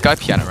defuse. There's a guy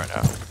piano right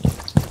now.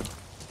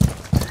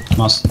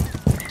 Master.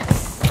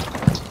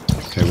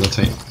 Okay, we'll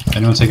take.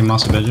 Anyone taking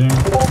master bedroom?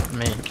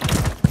 Me.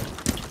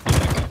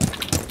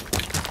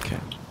 Okay.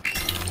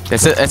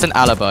 It's an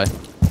alibi.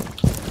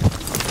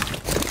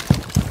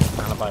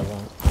 Alibi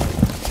one.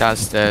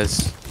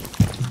 Downstairs.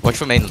 Watch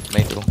for main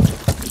door.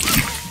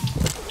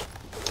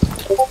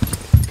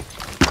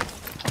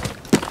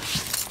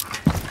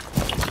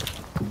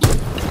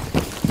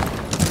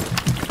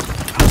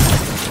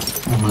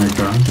 Oh my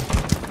god.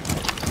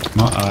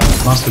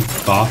 Master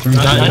bathroom.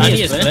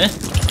 90 is clear.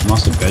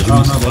 Master bedroom.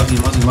 Oh no,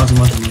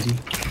 Muzzy.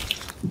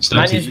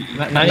 Stacey.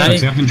 90 is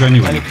Stacey, I can join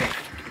you in.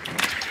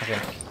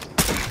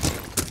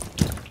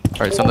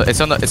 Alright, it's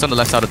on the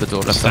left side of the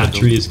door. Left side of the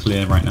door. Statue is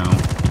clear right now.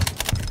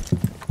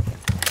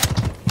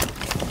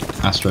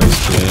 Astro is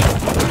clear.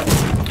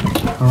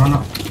 I run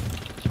up.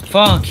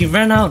 Fuck, he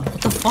ran out.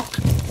 What the fuck?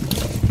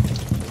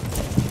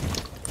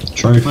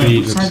 Trophy Wait,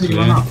 which looks side did you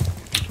clear. run up?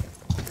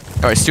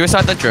 Alright,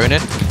 suicide that drone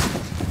in.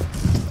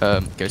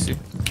 Go Stu.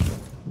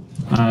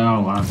 Oh,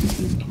 I have to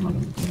do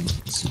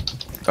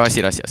Oh, I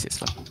see it. It's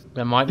fine.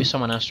 There might be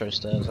someone Astro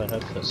stairs, I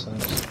hope that's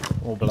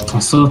or below. I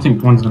still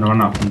think one's gonna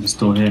run up from the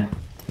store here.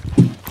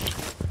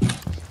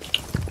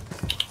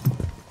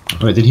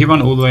 Wait, did he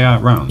run all the way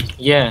out round?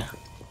 Yeah.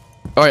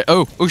 Alright,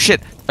 oh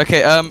shit.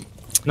 Okay,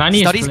 90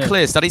 is study's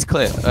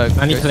clear. clear.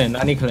 90 clear,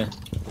 90 clear.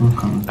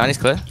 Okay. 90's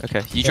clear?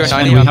 Okay. You join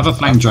Sven, 90. we have a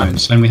flank drone.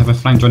 Sven, we have a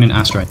flank drone in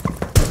Astro. I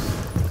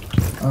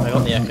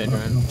got the echo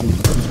drone.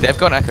 They've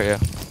got an echo, yeah.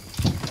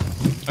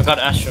 I got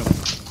Astro.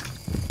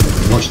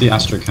 Watch the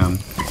Astro cam.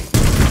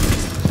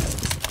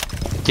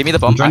 Give me the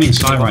I'm bomb. droning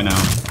Actually, side right now.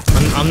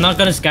 I'm not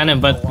gonna scan him,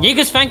 but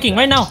Jaeger's flanking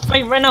right now.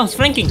 Right now, he's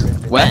flanking.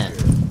 Where?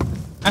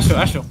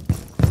 Astro.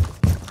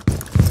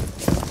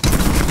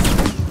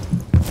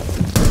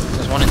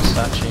 There's one in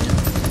statue.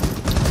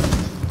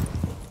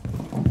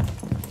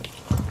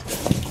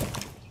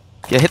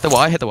 Yeah, hit the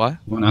Y.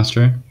 One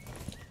Astro.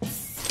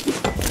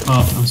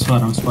 Oh,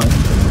 I'm spotted.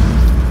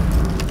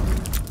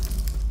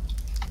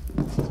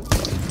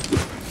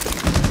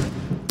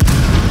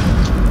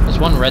 There's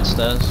one red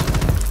stairs.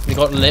 We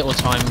got little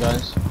time,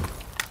 guys.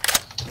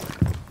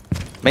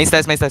 Main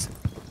stairs. Red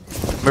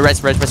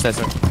stairs,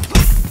 sorry.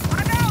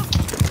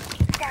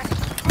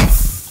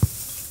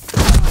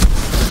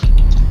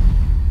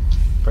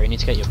 Bro, you need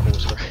to get your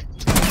calls, bro.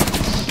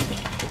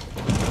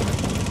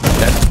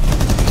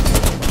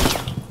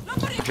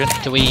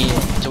 Do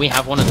we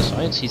have one of the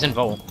sides? He's in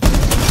vault.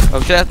 Oh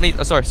shit, that's me.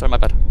 Oh, sorry, my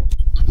bad.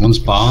 One's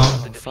bar.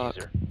 Fuck.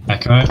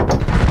 Echo.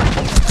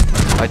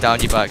 I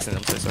downed you by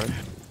accident, I'm so sorry.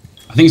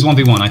 I think it's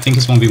 1v1.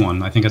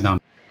 I think I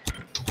downed.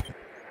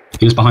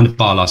 He was behind the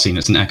bar last scene.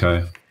 It's an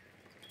Echo.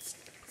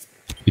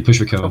 He pushed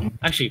for kill.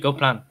 Actually, go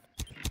plan.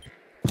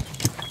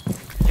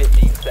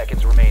 15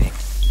 seconds remaining.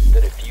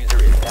 The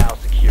diffuser is now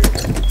secured.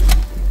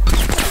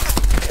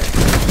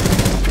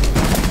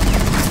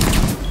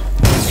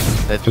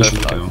 They're Push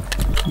both for kill.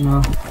 alive.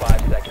 No.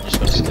 5 seconds. Just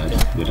gotta You're stick dead.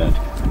 it. You're dead.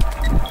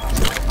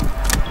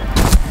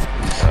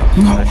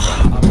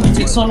 It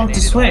takes so long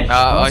to switch.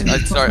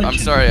 I'm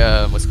sorry,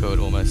 what's called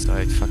almost.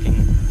 I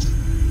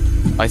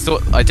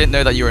didn't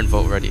know that you were in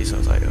vault already, so I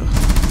was like,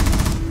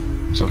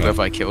 oh. So Okay.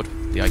 whoever I killed,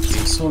 the IQ. It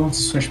takes so long to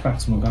switch back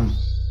to my gun.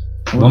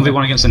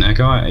 1v1 against an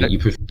Echo. You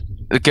push.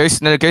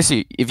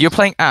 Ghosty, if you're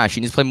playing Ash,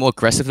 you need to play more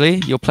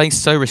aggressively. You're playing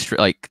so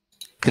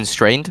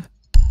constrained.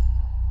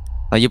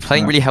 Like you're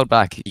playing really held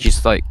back. You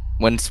just like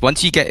once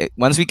we get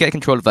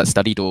control of that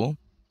study door,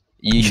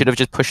 you should have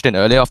just pushed in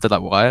earlier after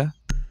that wire,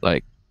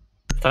 like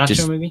Thatcher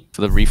just maybe?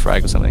 for the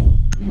refrag or something.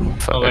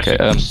 Fuck, Oh, okay,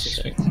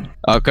 actually,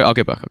 I'll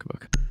go back.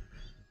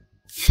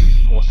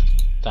 Or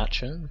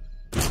Thatcher?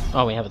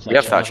 Oh, we have a Thatcher. We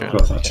have Thatcher.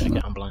 Got Thatcher.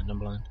 Okay, I'm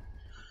blind.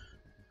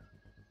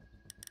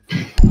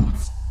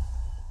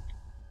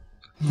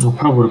 I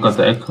probably would have got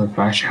the Echo if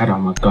I actually had it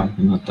on my gun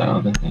and not that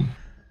other thing.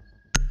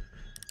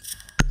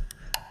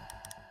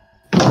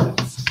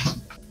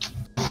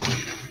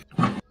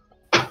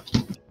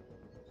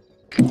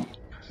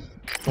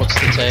 What's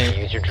the take?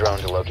 Use your drone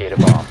to locate a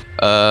bomb.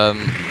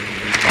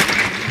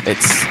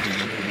 It's.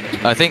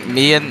 I think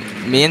me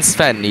and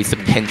Sven needs to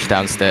pinch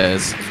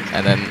downstairs,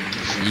 and then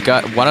you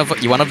got one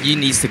of you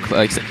needs to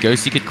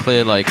Ghost. You could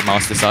clear like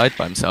master side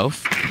by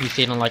himself. You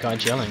feeling like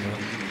IGLing?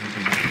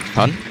 Or?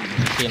 Pun?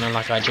 You feeling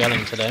like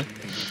IGLing today?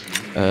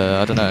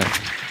 I don't know.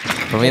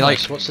 I mean, like,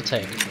 Almost, what's the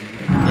take?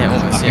 yeah, I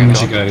almost. think we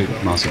should Yeah,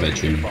 go master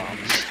bedroom.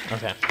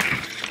 Okay.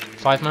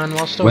 5-man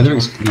last stop? Whether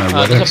it's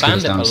whether there's it's a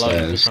bandit below for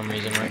downstairs. some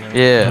reason right now.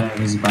 yeah.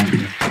 There's a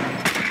bandit.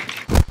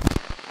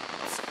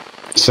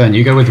 Sven,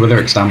 you go with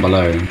Willerix down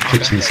below,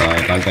 kicks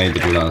inside like they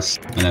did with us,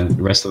 and then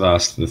the rest of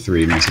us, the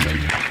three master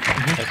bedroom.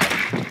 Okay.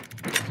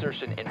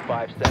 Insertion in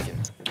 5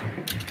 seconds.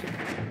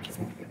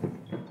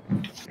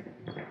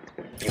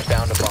 You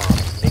found a bomb.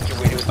 Make your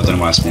way to its I don't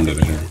know why I spawned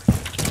over here.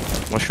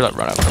 What should I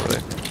run out probably?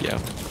 Yeah.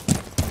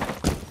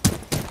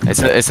 I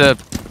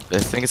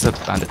think it's a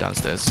bandit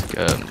downstairs.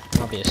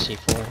 Might be a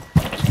C4.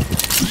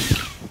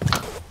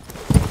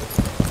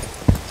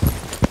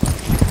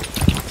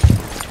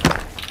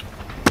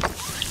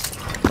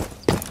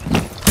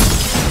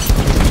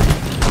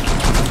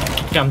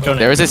 Okay, I'm joining.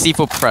 There is a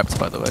C4 prepped,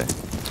 by the way.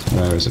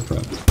 Where is it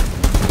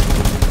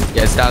prepped?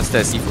 Yeah, it's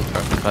downstairs C4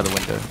 prepped by the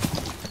window.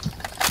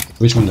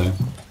 Which window?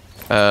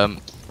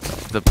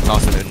 The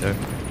master window.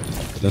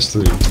 There's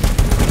three.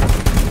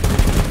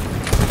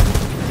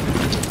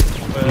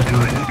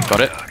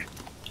 Got it?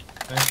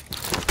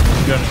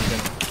 Joining.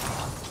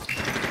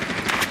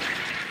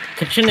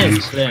 Kitchen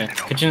is clear.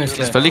 Kitchen is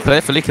clear. It's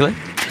fully clear.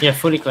 Yeah,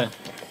 fully clear.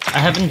 I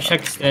haven't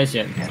checked stairs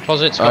yet.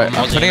 Closet's got Alright,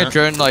 I'm Mozzie putting in a it.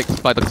 drone like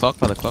by the clock.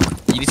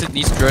 You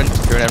need to drone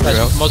everywhere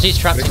else. Mozzie's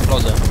trapped in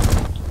closet.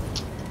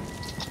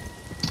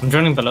 I'm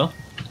joining below.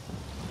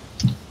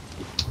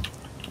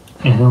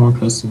 Yeah, no one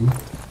close to me.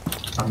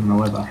 I don't know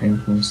where that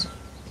him is.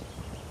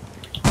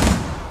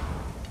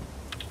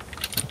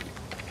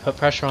 Put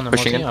pressure on the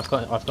Pushing Mozzie. in.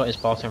 I've got his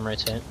bathroom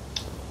rotate.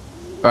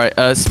 Alright,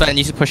 Sven,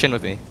 you should push in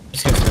with me.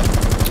 Let's get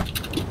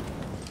clear.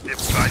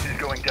 device is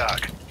going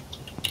dark.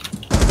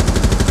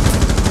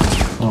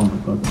 Oh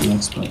my god, the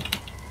expert.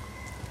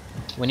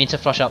 We need to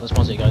flush out this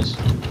Mozzie, guys.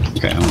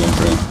 Okay, I'm going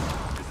for it.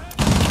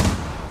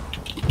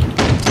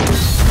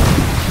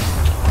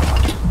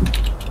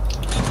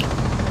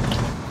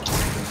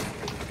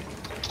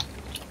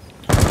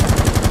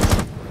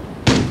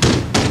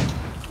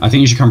 I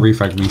think you should come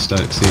refrag me,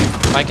 Stoke, see.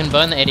 If I can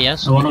burn the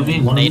ADS, So one of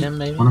you, nade him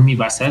maybe. one of me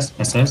by SS.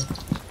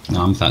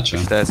 No, I'm Thatcher.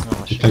 Stairs. Oh,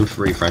 Just shit. play with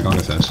refrag, I'll go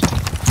first.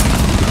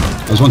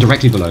 There's one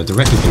directly below.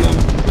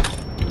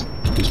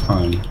 He's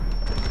prone.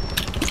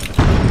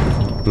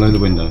 Below the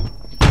window.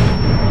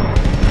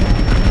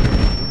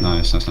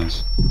 Nice.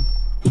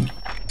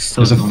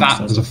 Still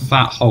There's a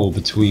fat hole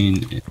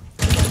between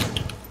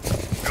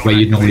where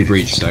you'd normally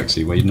breach,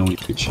 Sexy. Where you'd normally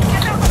breach.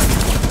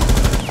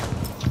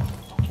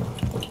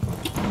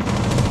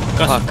 Got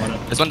Fuck.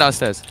 There's one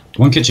downstairs.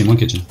 One kitchen, one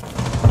kitchen.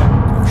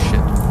 Oh shit.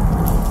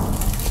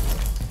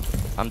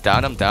 I'm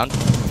down, I'm down.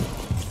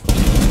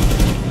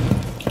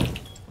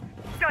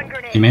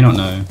 He may not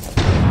know.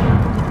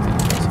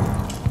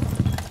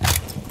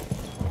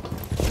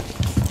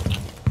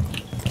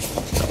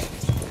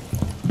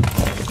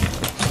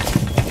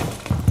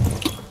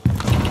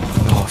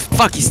 Oh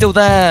fuck, he's still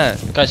there!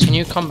 Guys, can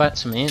you come back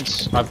to me?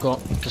 I've got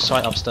the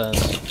site upstairs.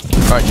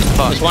 Alright, just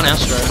fuck. There's one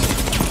Astro.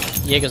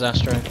 Jaeger's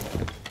Astro.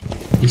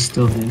 He's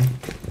still here.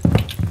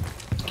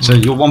 So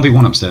you're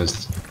 1v1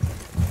 upstairs.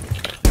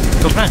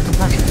 Go plant, go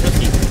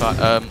plant.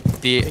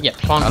 But, the Yeah,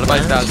 plant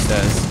alibi's plans.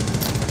 downstairs.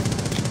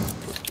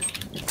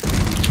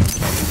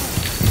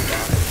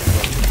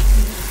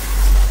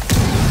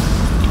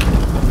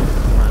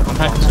 Right, I'm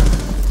back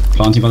to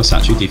Planting by the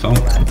statue, default.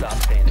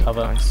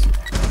 cover.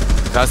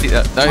 That's the,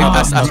 no,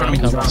 that's astronomy.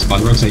 It's by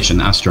the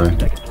rotation, Astro.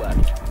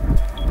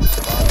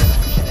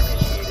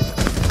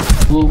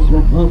 Whoa,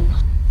 whoa,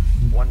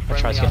 whoa. I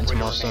tried to get into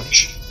master.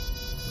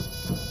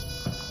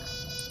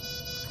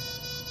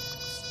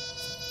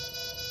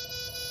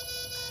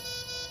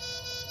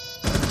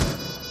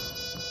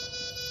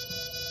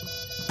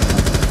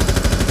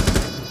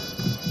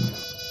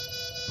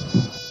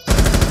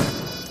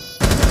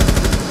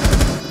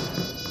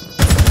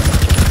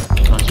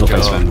 Your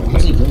face, Van.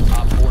 What's he doing?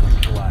 Op 4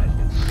 neutralized.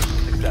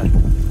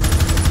 Successful.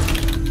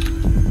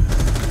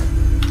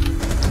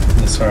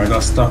 Yeah, sorry, I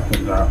got stuck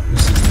with that.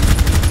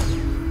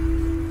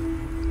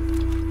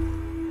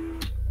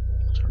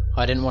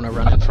 I didn't want to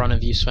run in front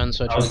of you, Sven,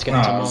 so I tried to get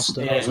into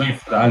master. I was waiting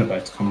for the alibi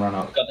to come run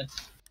up.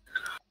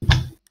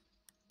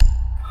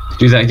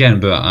 Do that again,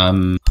 but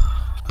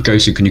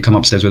Gosu, can you come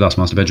upstairs with us,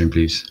 master bedroom,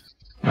 please?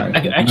 Right.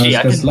 Actually,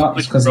 I can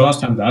because switch last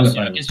time the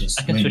alibi I was can,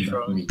 just I can switch waiting for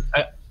roles. me.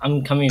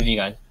 I'm coming with you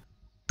guys.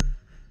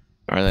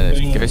 Alright then,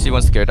 if he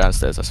wants to go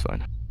downstairs, that's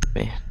fine.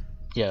 Me.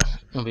 Yeah,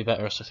 it'll be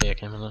better if Sophia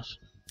came with us.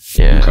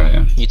 Yeah. Okay,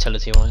 yeah.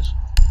 Utility wise.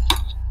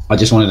 I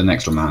just wanted an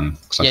extra man.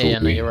 Yeah,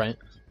 no, you're right.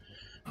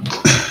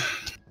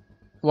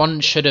 One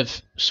should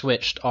have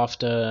switched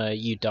after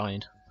you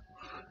died.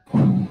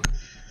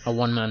 A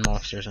one-man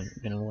master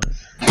isn't gonna work.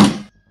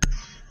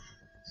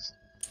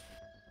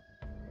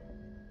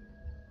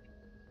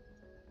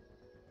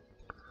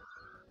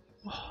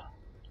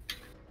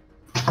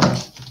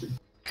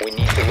 We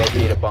need to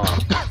locate a bomb.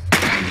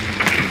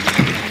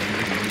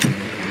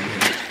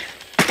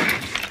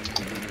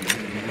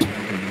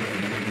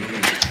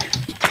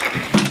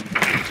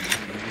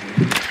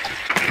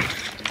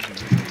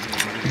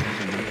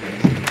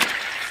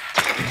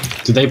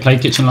 Did they play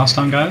kitchen last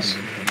time, guys?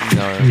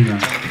 No. No.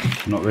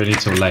 Not really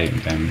till late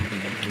again.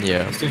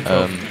 Yeah.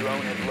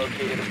 Drone has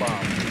located a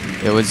bomb.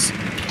 It was.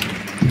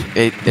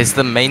 It's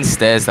the main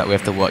stairs that we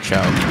have to watch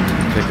out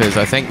because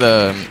I think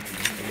the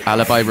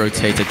alibi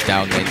rotated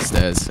down main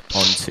stairs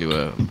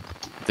onto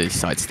the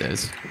side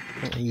stairs.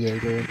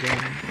 Jaeger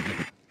again.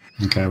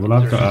 Okay, well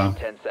I've got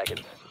 10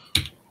 seconds.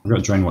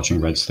 Drain watching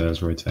red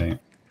stairs rotate.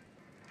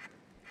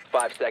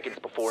 5 seconds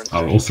before Oh,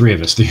 insertion. all three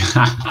of us do.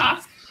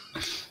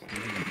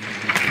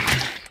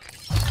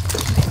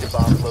 The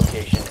bomb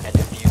location and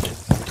defuse it.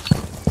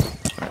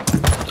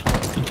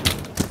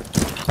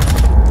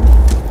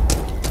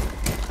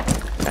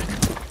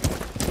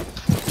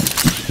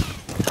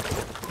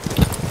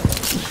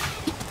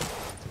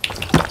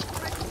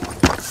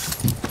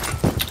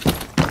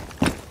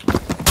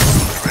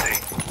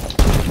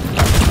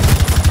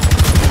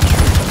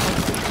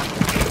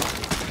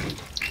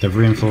 They've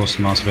reinforced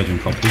master bedroom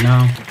properly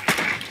now.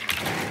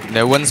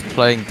 No one's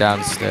playing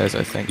downstairs,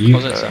 I think.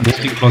 Closet's empty.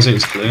 Walking closet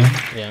is clear.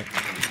 Yeah.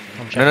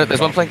 I'm No, checking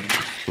there's one playing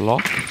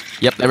clock.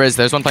 Yep, there is.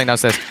 There's one playing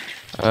downstairs.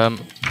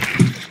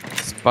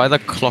 It's by the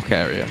clock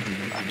area. I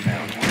don't know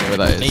where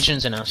that is.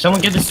 Legion's in us.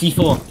 Someone get the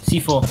C4.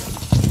 C4.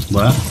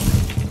 Where?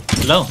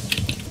 Below.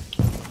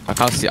 I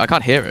can't see. I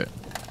can't hear it.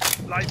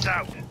 Lights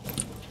out.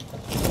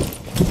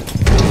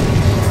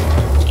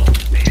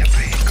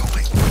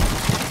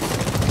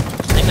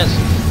 I think there's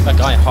a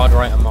guy hard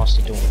right on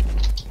master door.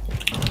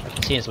 I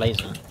can see his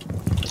laser.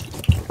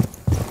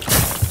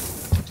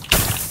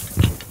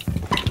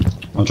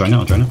 I'll drain it,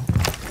 I'll drain it.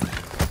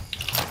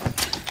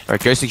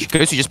 Alright, Ghosty, just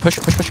push,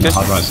 Yeah, Ghosty.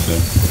 hard right's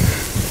clear.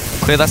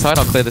 Clear that side.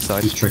 I'll clear this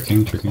side. He's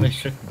tricking. Nice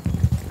trick.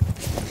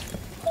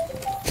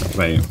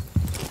 Wait.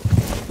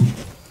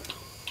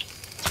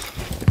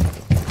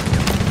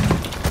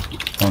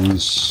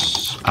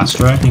 One's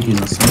Astro. I think he's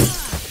outside.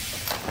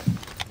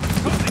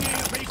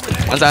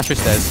 One's Astro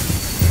stairs.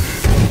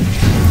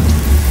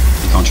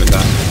 Can't trick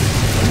that.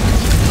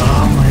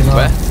 Oh my god.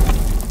 Where?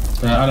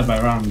 The alibi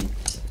around me.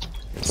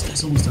 This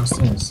guy's almost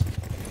downstairs.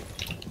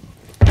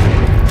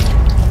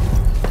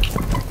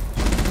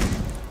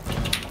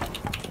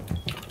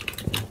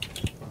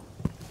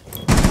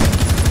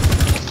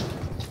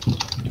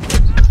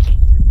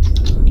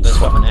 There's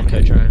got an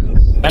echo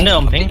drone. Bandit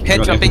on ping.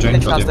 Pin jumping, pin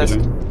downstairs.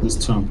 There's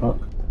two on park.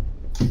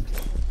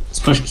 It's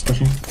pushing, it's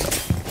pushing.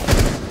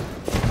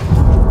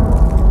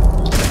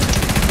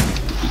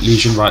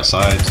 Legion right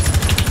side.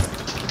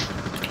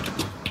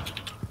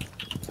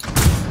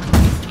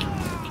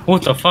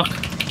 What the fuck?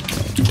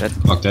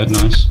 Dead. Lock dead,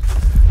 nice.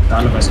 The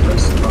alibi's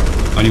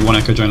close. Only one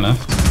echo drone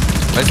left.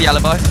 Where's the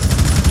alibi?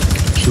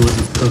 She was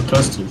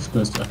close to.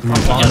 Close to. I'm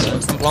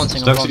planting.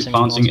 Stokes is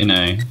planting in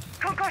A.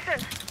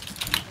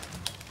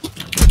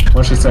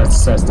 What she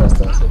says. The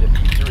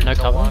diffuser is No no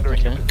cover, longer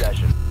in your okay.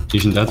 possession.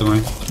 Fusion dead, don't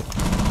worry.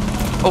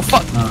 Oh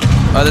fuck!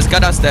 There's a guy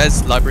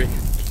downstairs, library.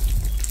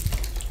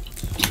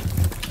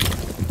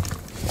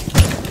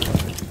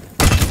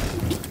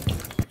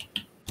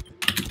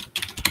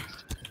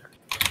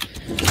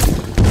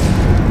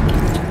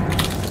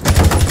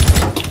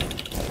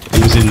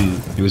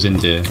 He was in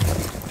deer.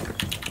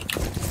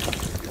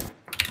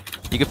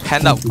 You could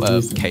pen that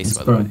case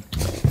by the way.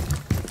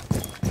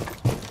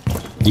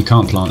 You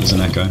can't plant as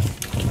an echo.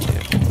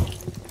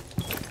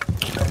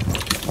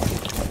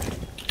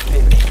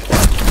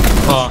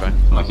 Oh,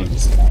 Lucky.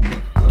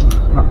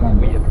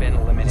 We have been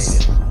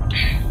eliminated.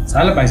 It's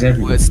alibis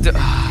everywhere. Well, it's still.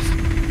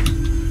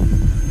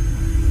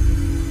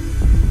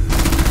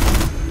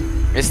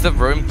 It's the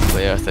room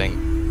clear thing.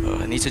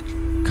 I need to.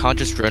 Can't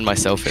just drone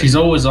myself in. She's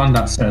always on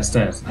that set of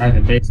stairs.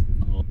 Either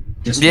basement or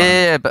just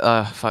Yeah,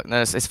 but fuck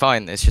no, it's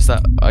fine. It's just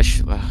that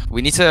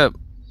we need to.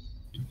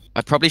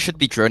 I probably should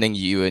be droning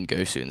you and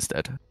Gosu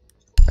instead,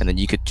 and then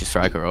you could just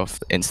frag her off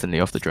instantly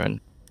off the drone.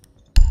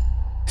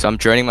 So I'm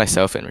droning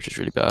myself in, which is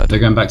really bad. They're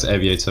going back to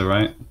Aviator,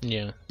 right?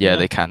 Yeah. Yeah,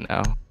 they can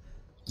now.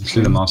 Let's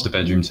do the master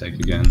bedroom take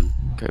again.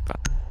 Go back.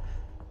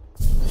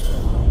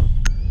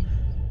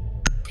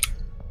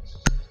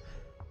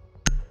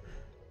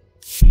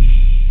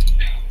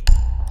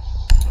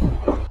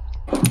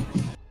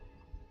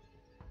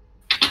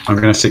 I'm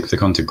gonna stick the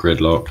con to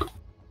gridlock.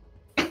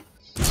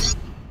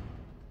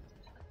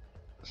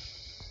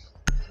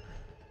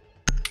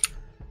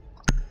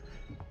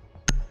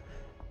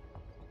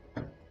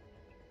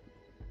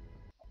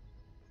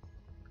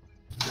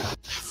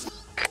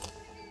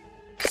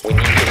 We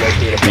need to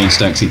locate a Me and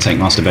Stokesy take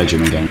master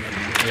bedroom again.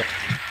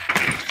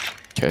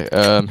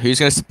 Okay. Who's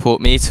gonna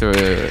support me to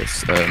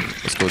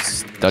what's called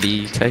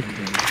study take?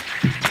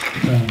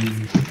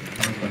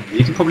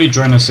 You can probably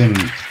drone us in.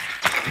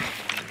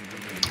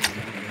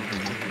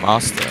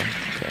 Master.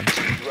 Okay.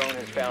 drone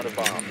has found a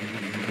bomb.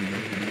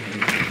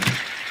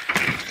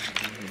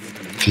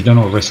 If you don't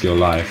want to risk your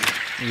life.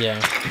 Yeah.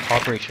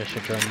 Heartbreacher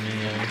should join me.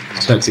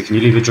 Stokesy, can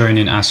you leave a drone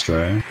in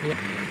Astro? Yep.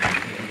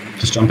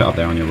 Just jump it up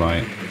there on your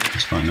right.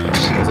 That's quite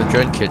nice. There's a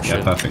drone kitchen.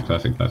 Yeah, perfect,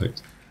 perfect,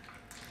 perfect.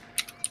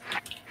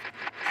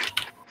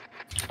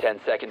 10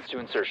 seconds to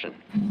insertion.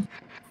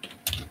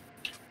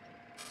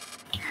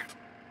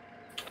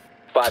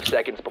 5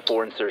 seconds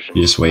before insertion.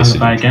 You just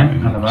wasted Alibi your again.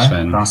 drone, Alibi.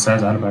 Sven.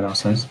 Downstairs. Alibi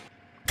downstairs.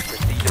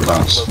 Proceed to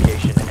Relax. bomb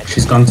location and enter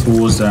She's gone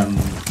towards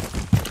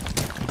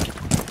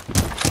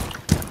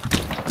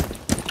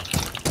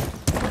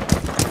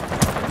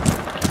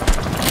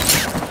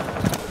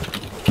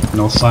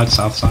North side,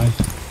 south side.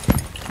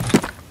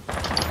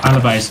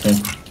 Alibi is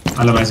dead.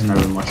 Alibi's in her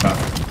room. Watch out.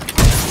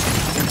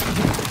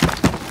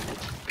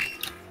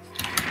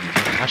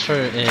 Astro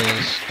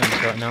is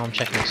empty right now. I'm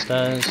checking the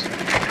stairs.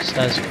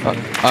 Stairs are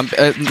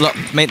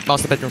full. Main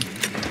master bedroom.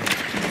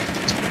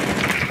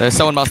 There's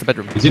someone master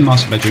bedroom. He's in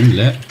master bedroom,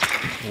 lit.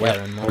 Where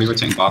in Are we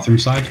Mars? rotating bathroom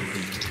side?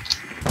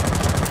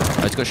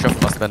 I just got shot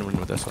from master bedroom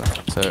with this one.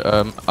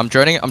 So I'm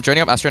droning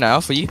up Astro now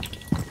for you.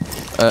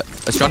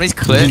 Astronomy's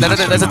clear. No,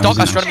 there's a dock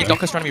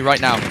astronomy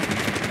right now.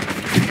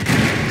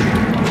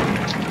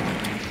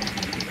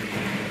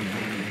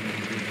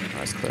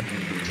 That's clear.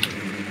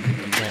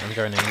 Yeah, I'm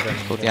joining.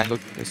 Hold the angle.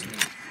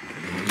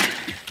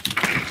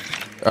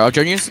 I'll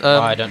join you.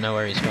 Oh, I don't know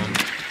where he's gone.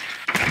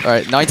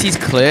 Alright, 90's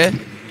clear.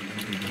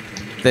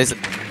 There's.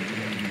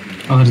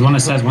 Oh, there's one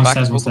upstairs. One Back-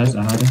 upstairs. One upstairs.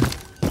 I heard him.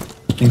 I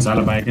think it's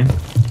Alibi again.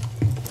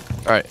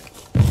 Alright.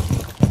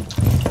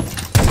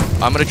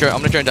 I'm gonna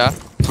drone down.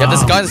 Yeah,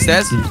 there's a guy on the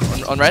stairs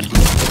on red.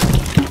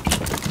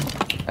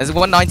 There's a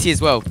 190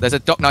 as well. There's a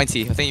dock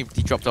 90. I think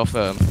he dropped off.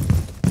 Alright.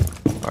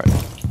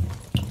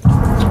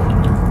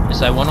 Is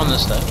there one on the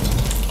stairs?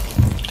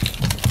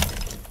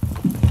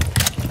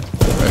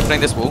 We're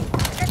opening this wall.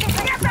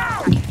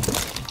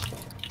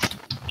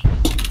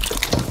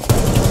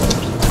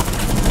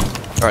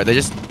 Alright, they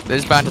just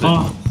banded it.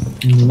 Oh.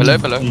 Below.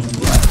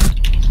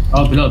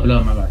 Oh,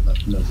 below. My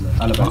bad. Below.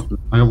 Alibi. Oh,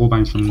 I got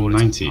wallbang from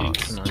 90.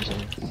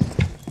 19.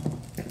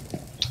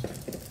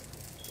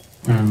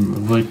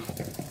 Avoid.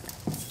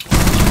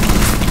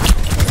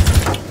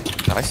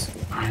 Nice.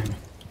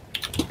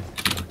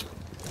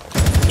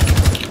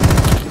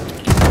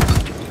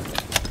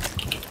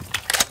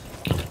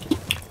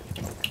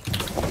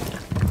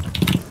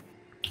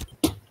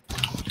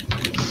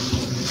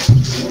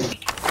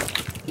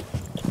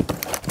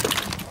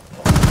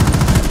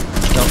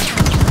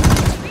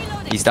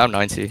 He's down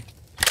 90.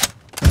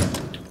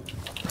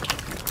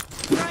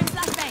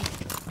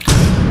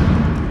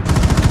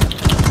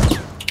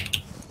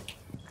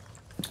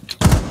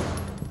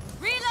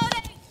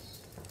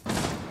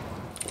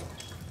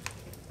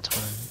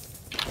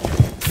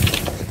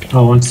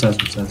 Oh, one says.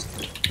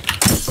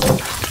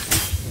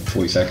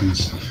 40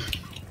 seconds.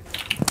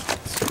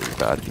 It's really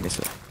bad if you miss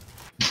it.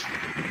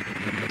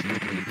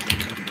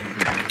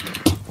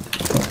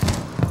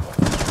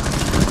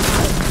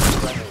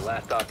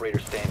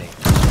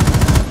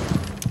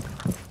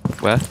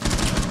 Where?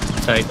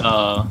 Like,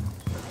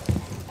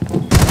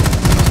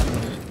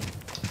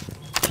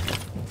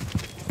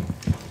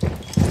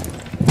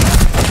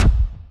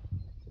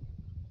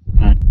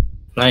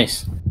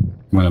 nice.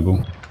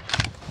 Winnable.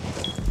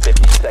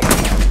 15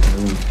 seconds.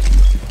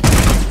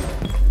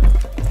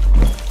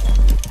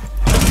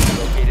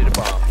 Located a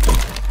bomb.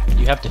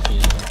 You have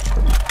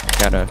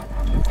defused. Yeah, no.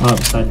 Oh,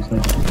 side.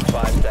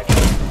 5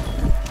 seconds.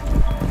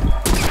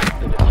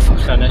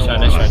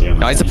 Nice shot.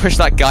 No, I had to push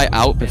that guy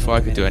out before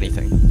I could do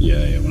anything. Yeah,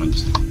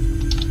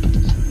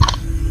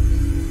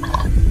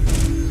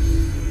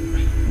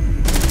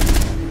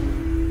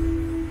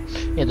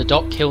 100%. Yeah, the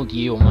dot killed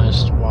you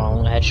almost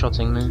while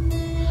headshotting me.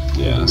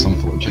 Yeah, that's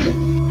unfortunate.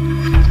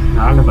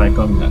 How have I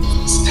gotten that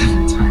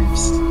 7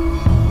 times?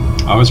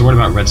 I was worried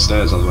about red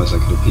stairs, otherwise I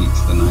could have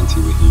peeked the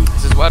 90 with you.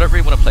 This is why I don't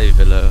really want to play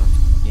Villa.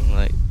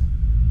 Like,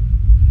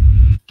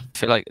 I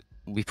feel like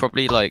we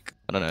probably like,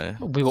 I don't know.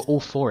 We were all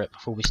for it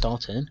before we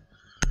started.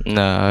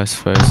 No, I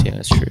suppose, yeah,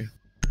 that's true.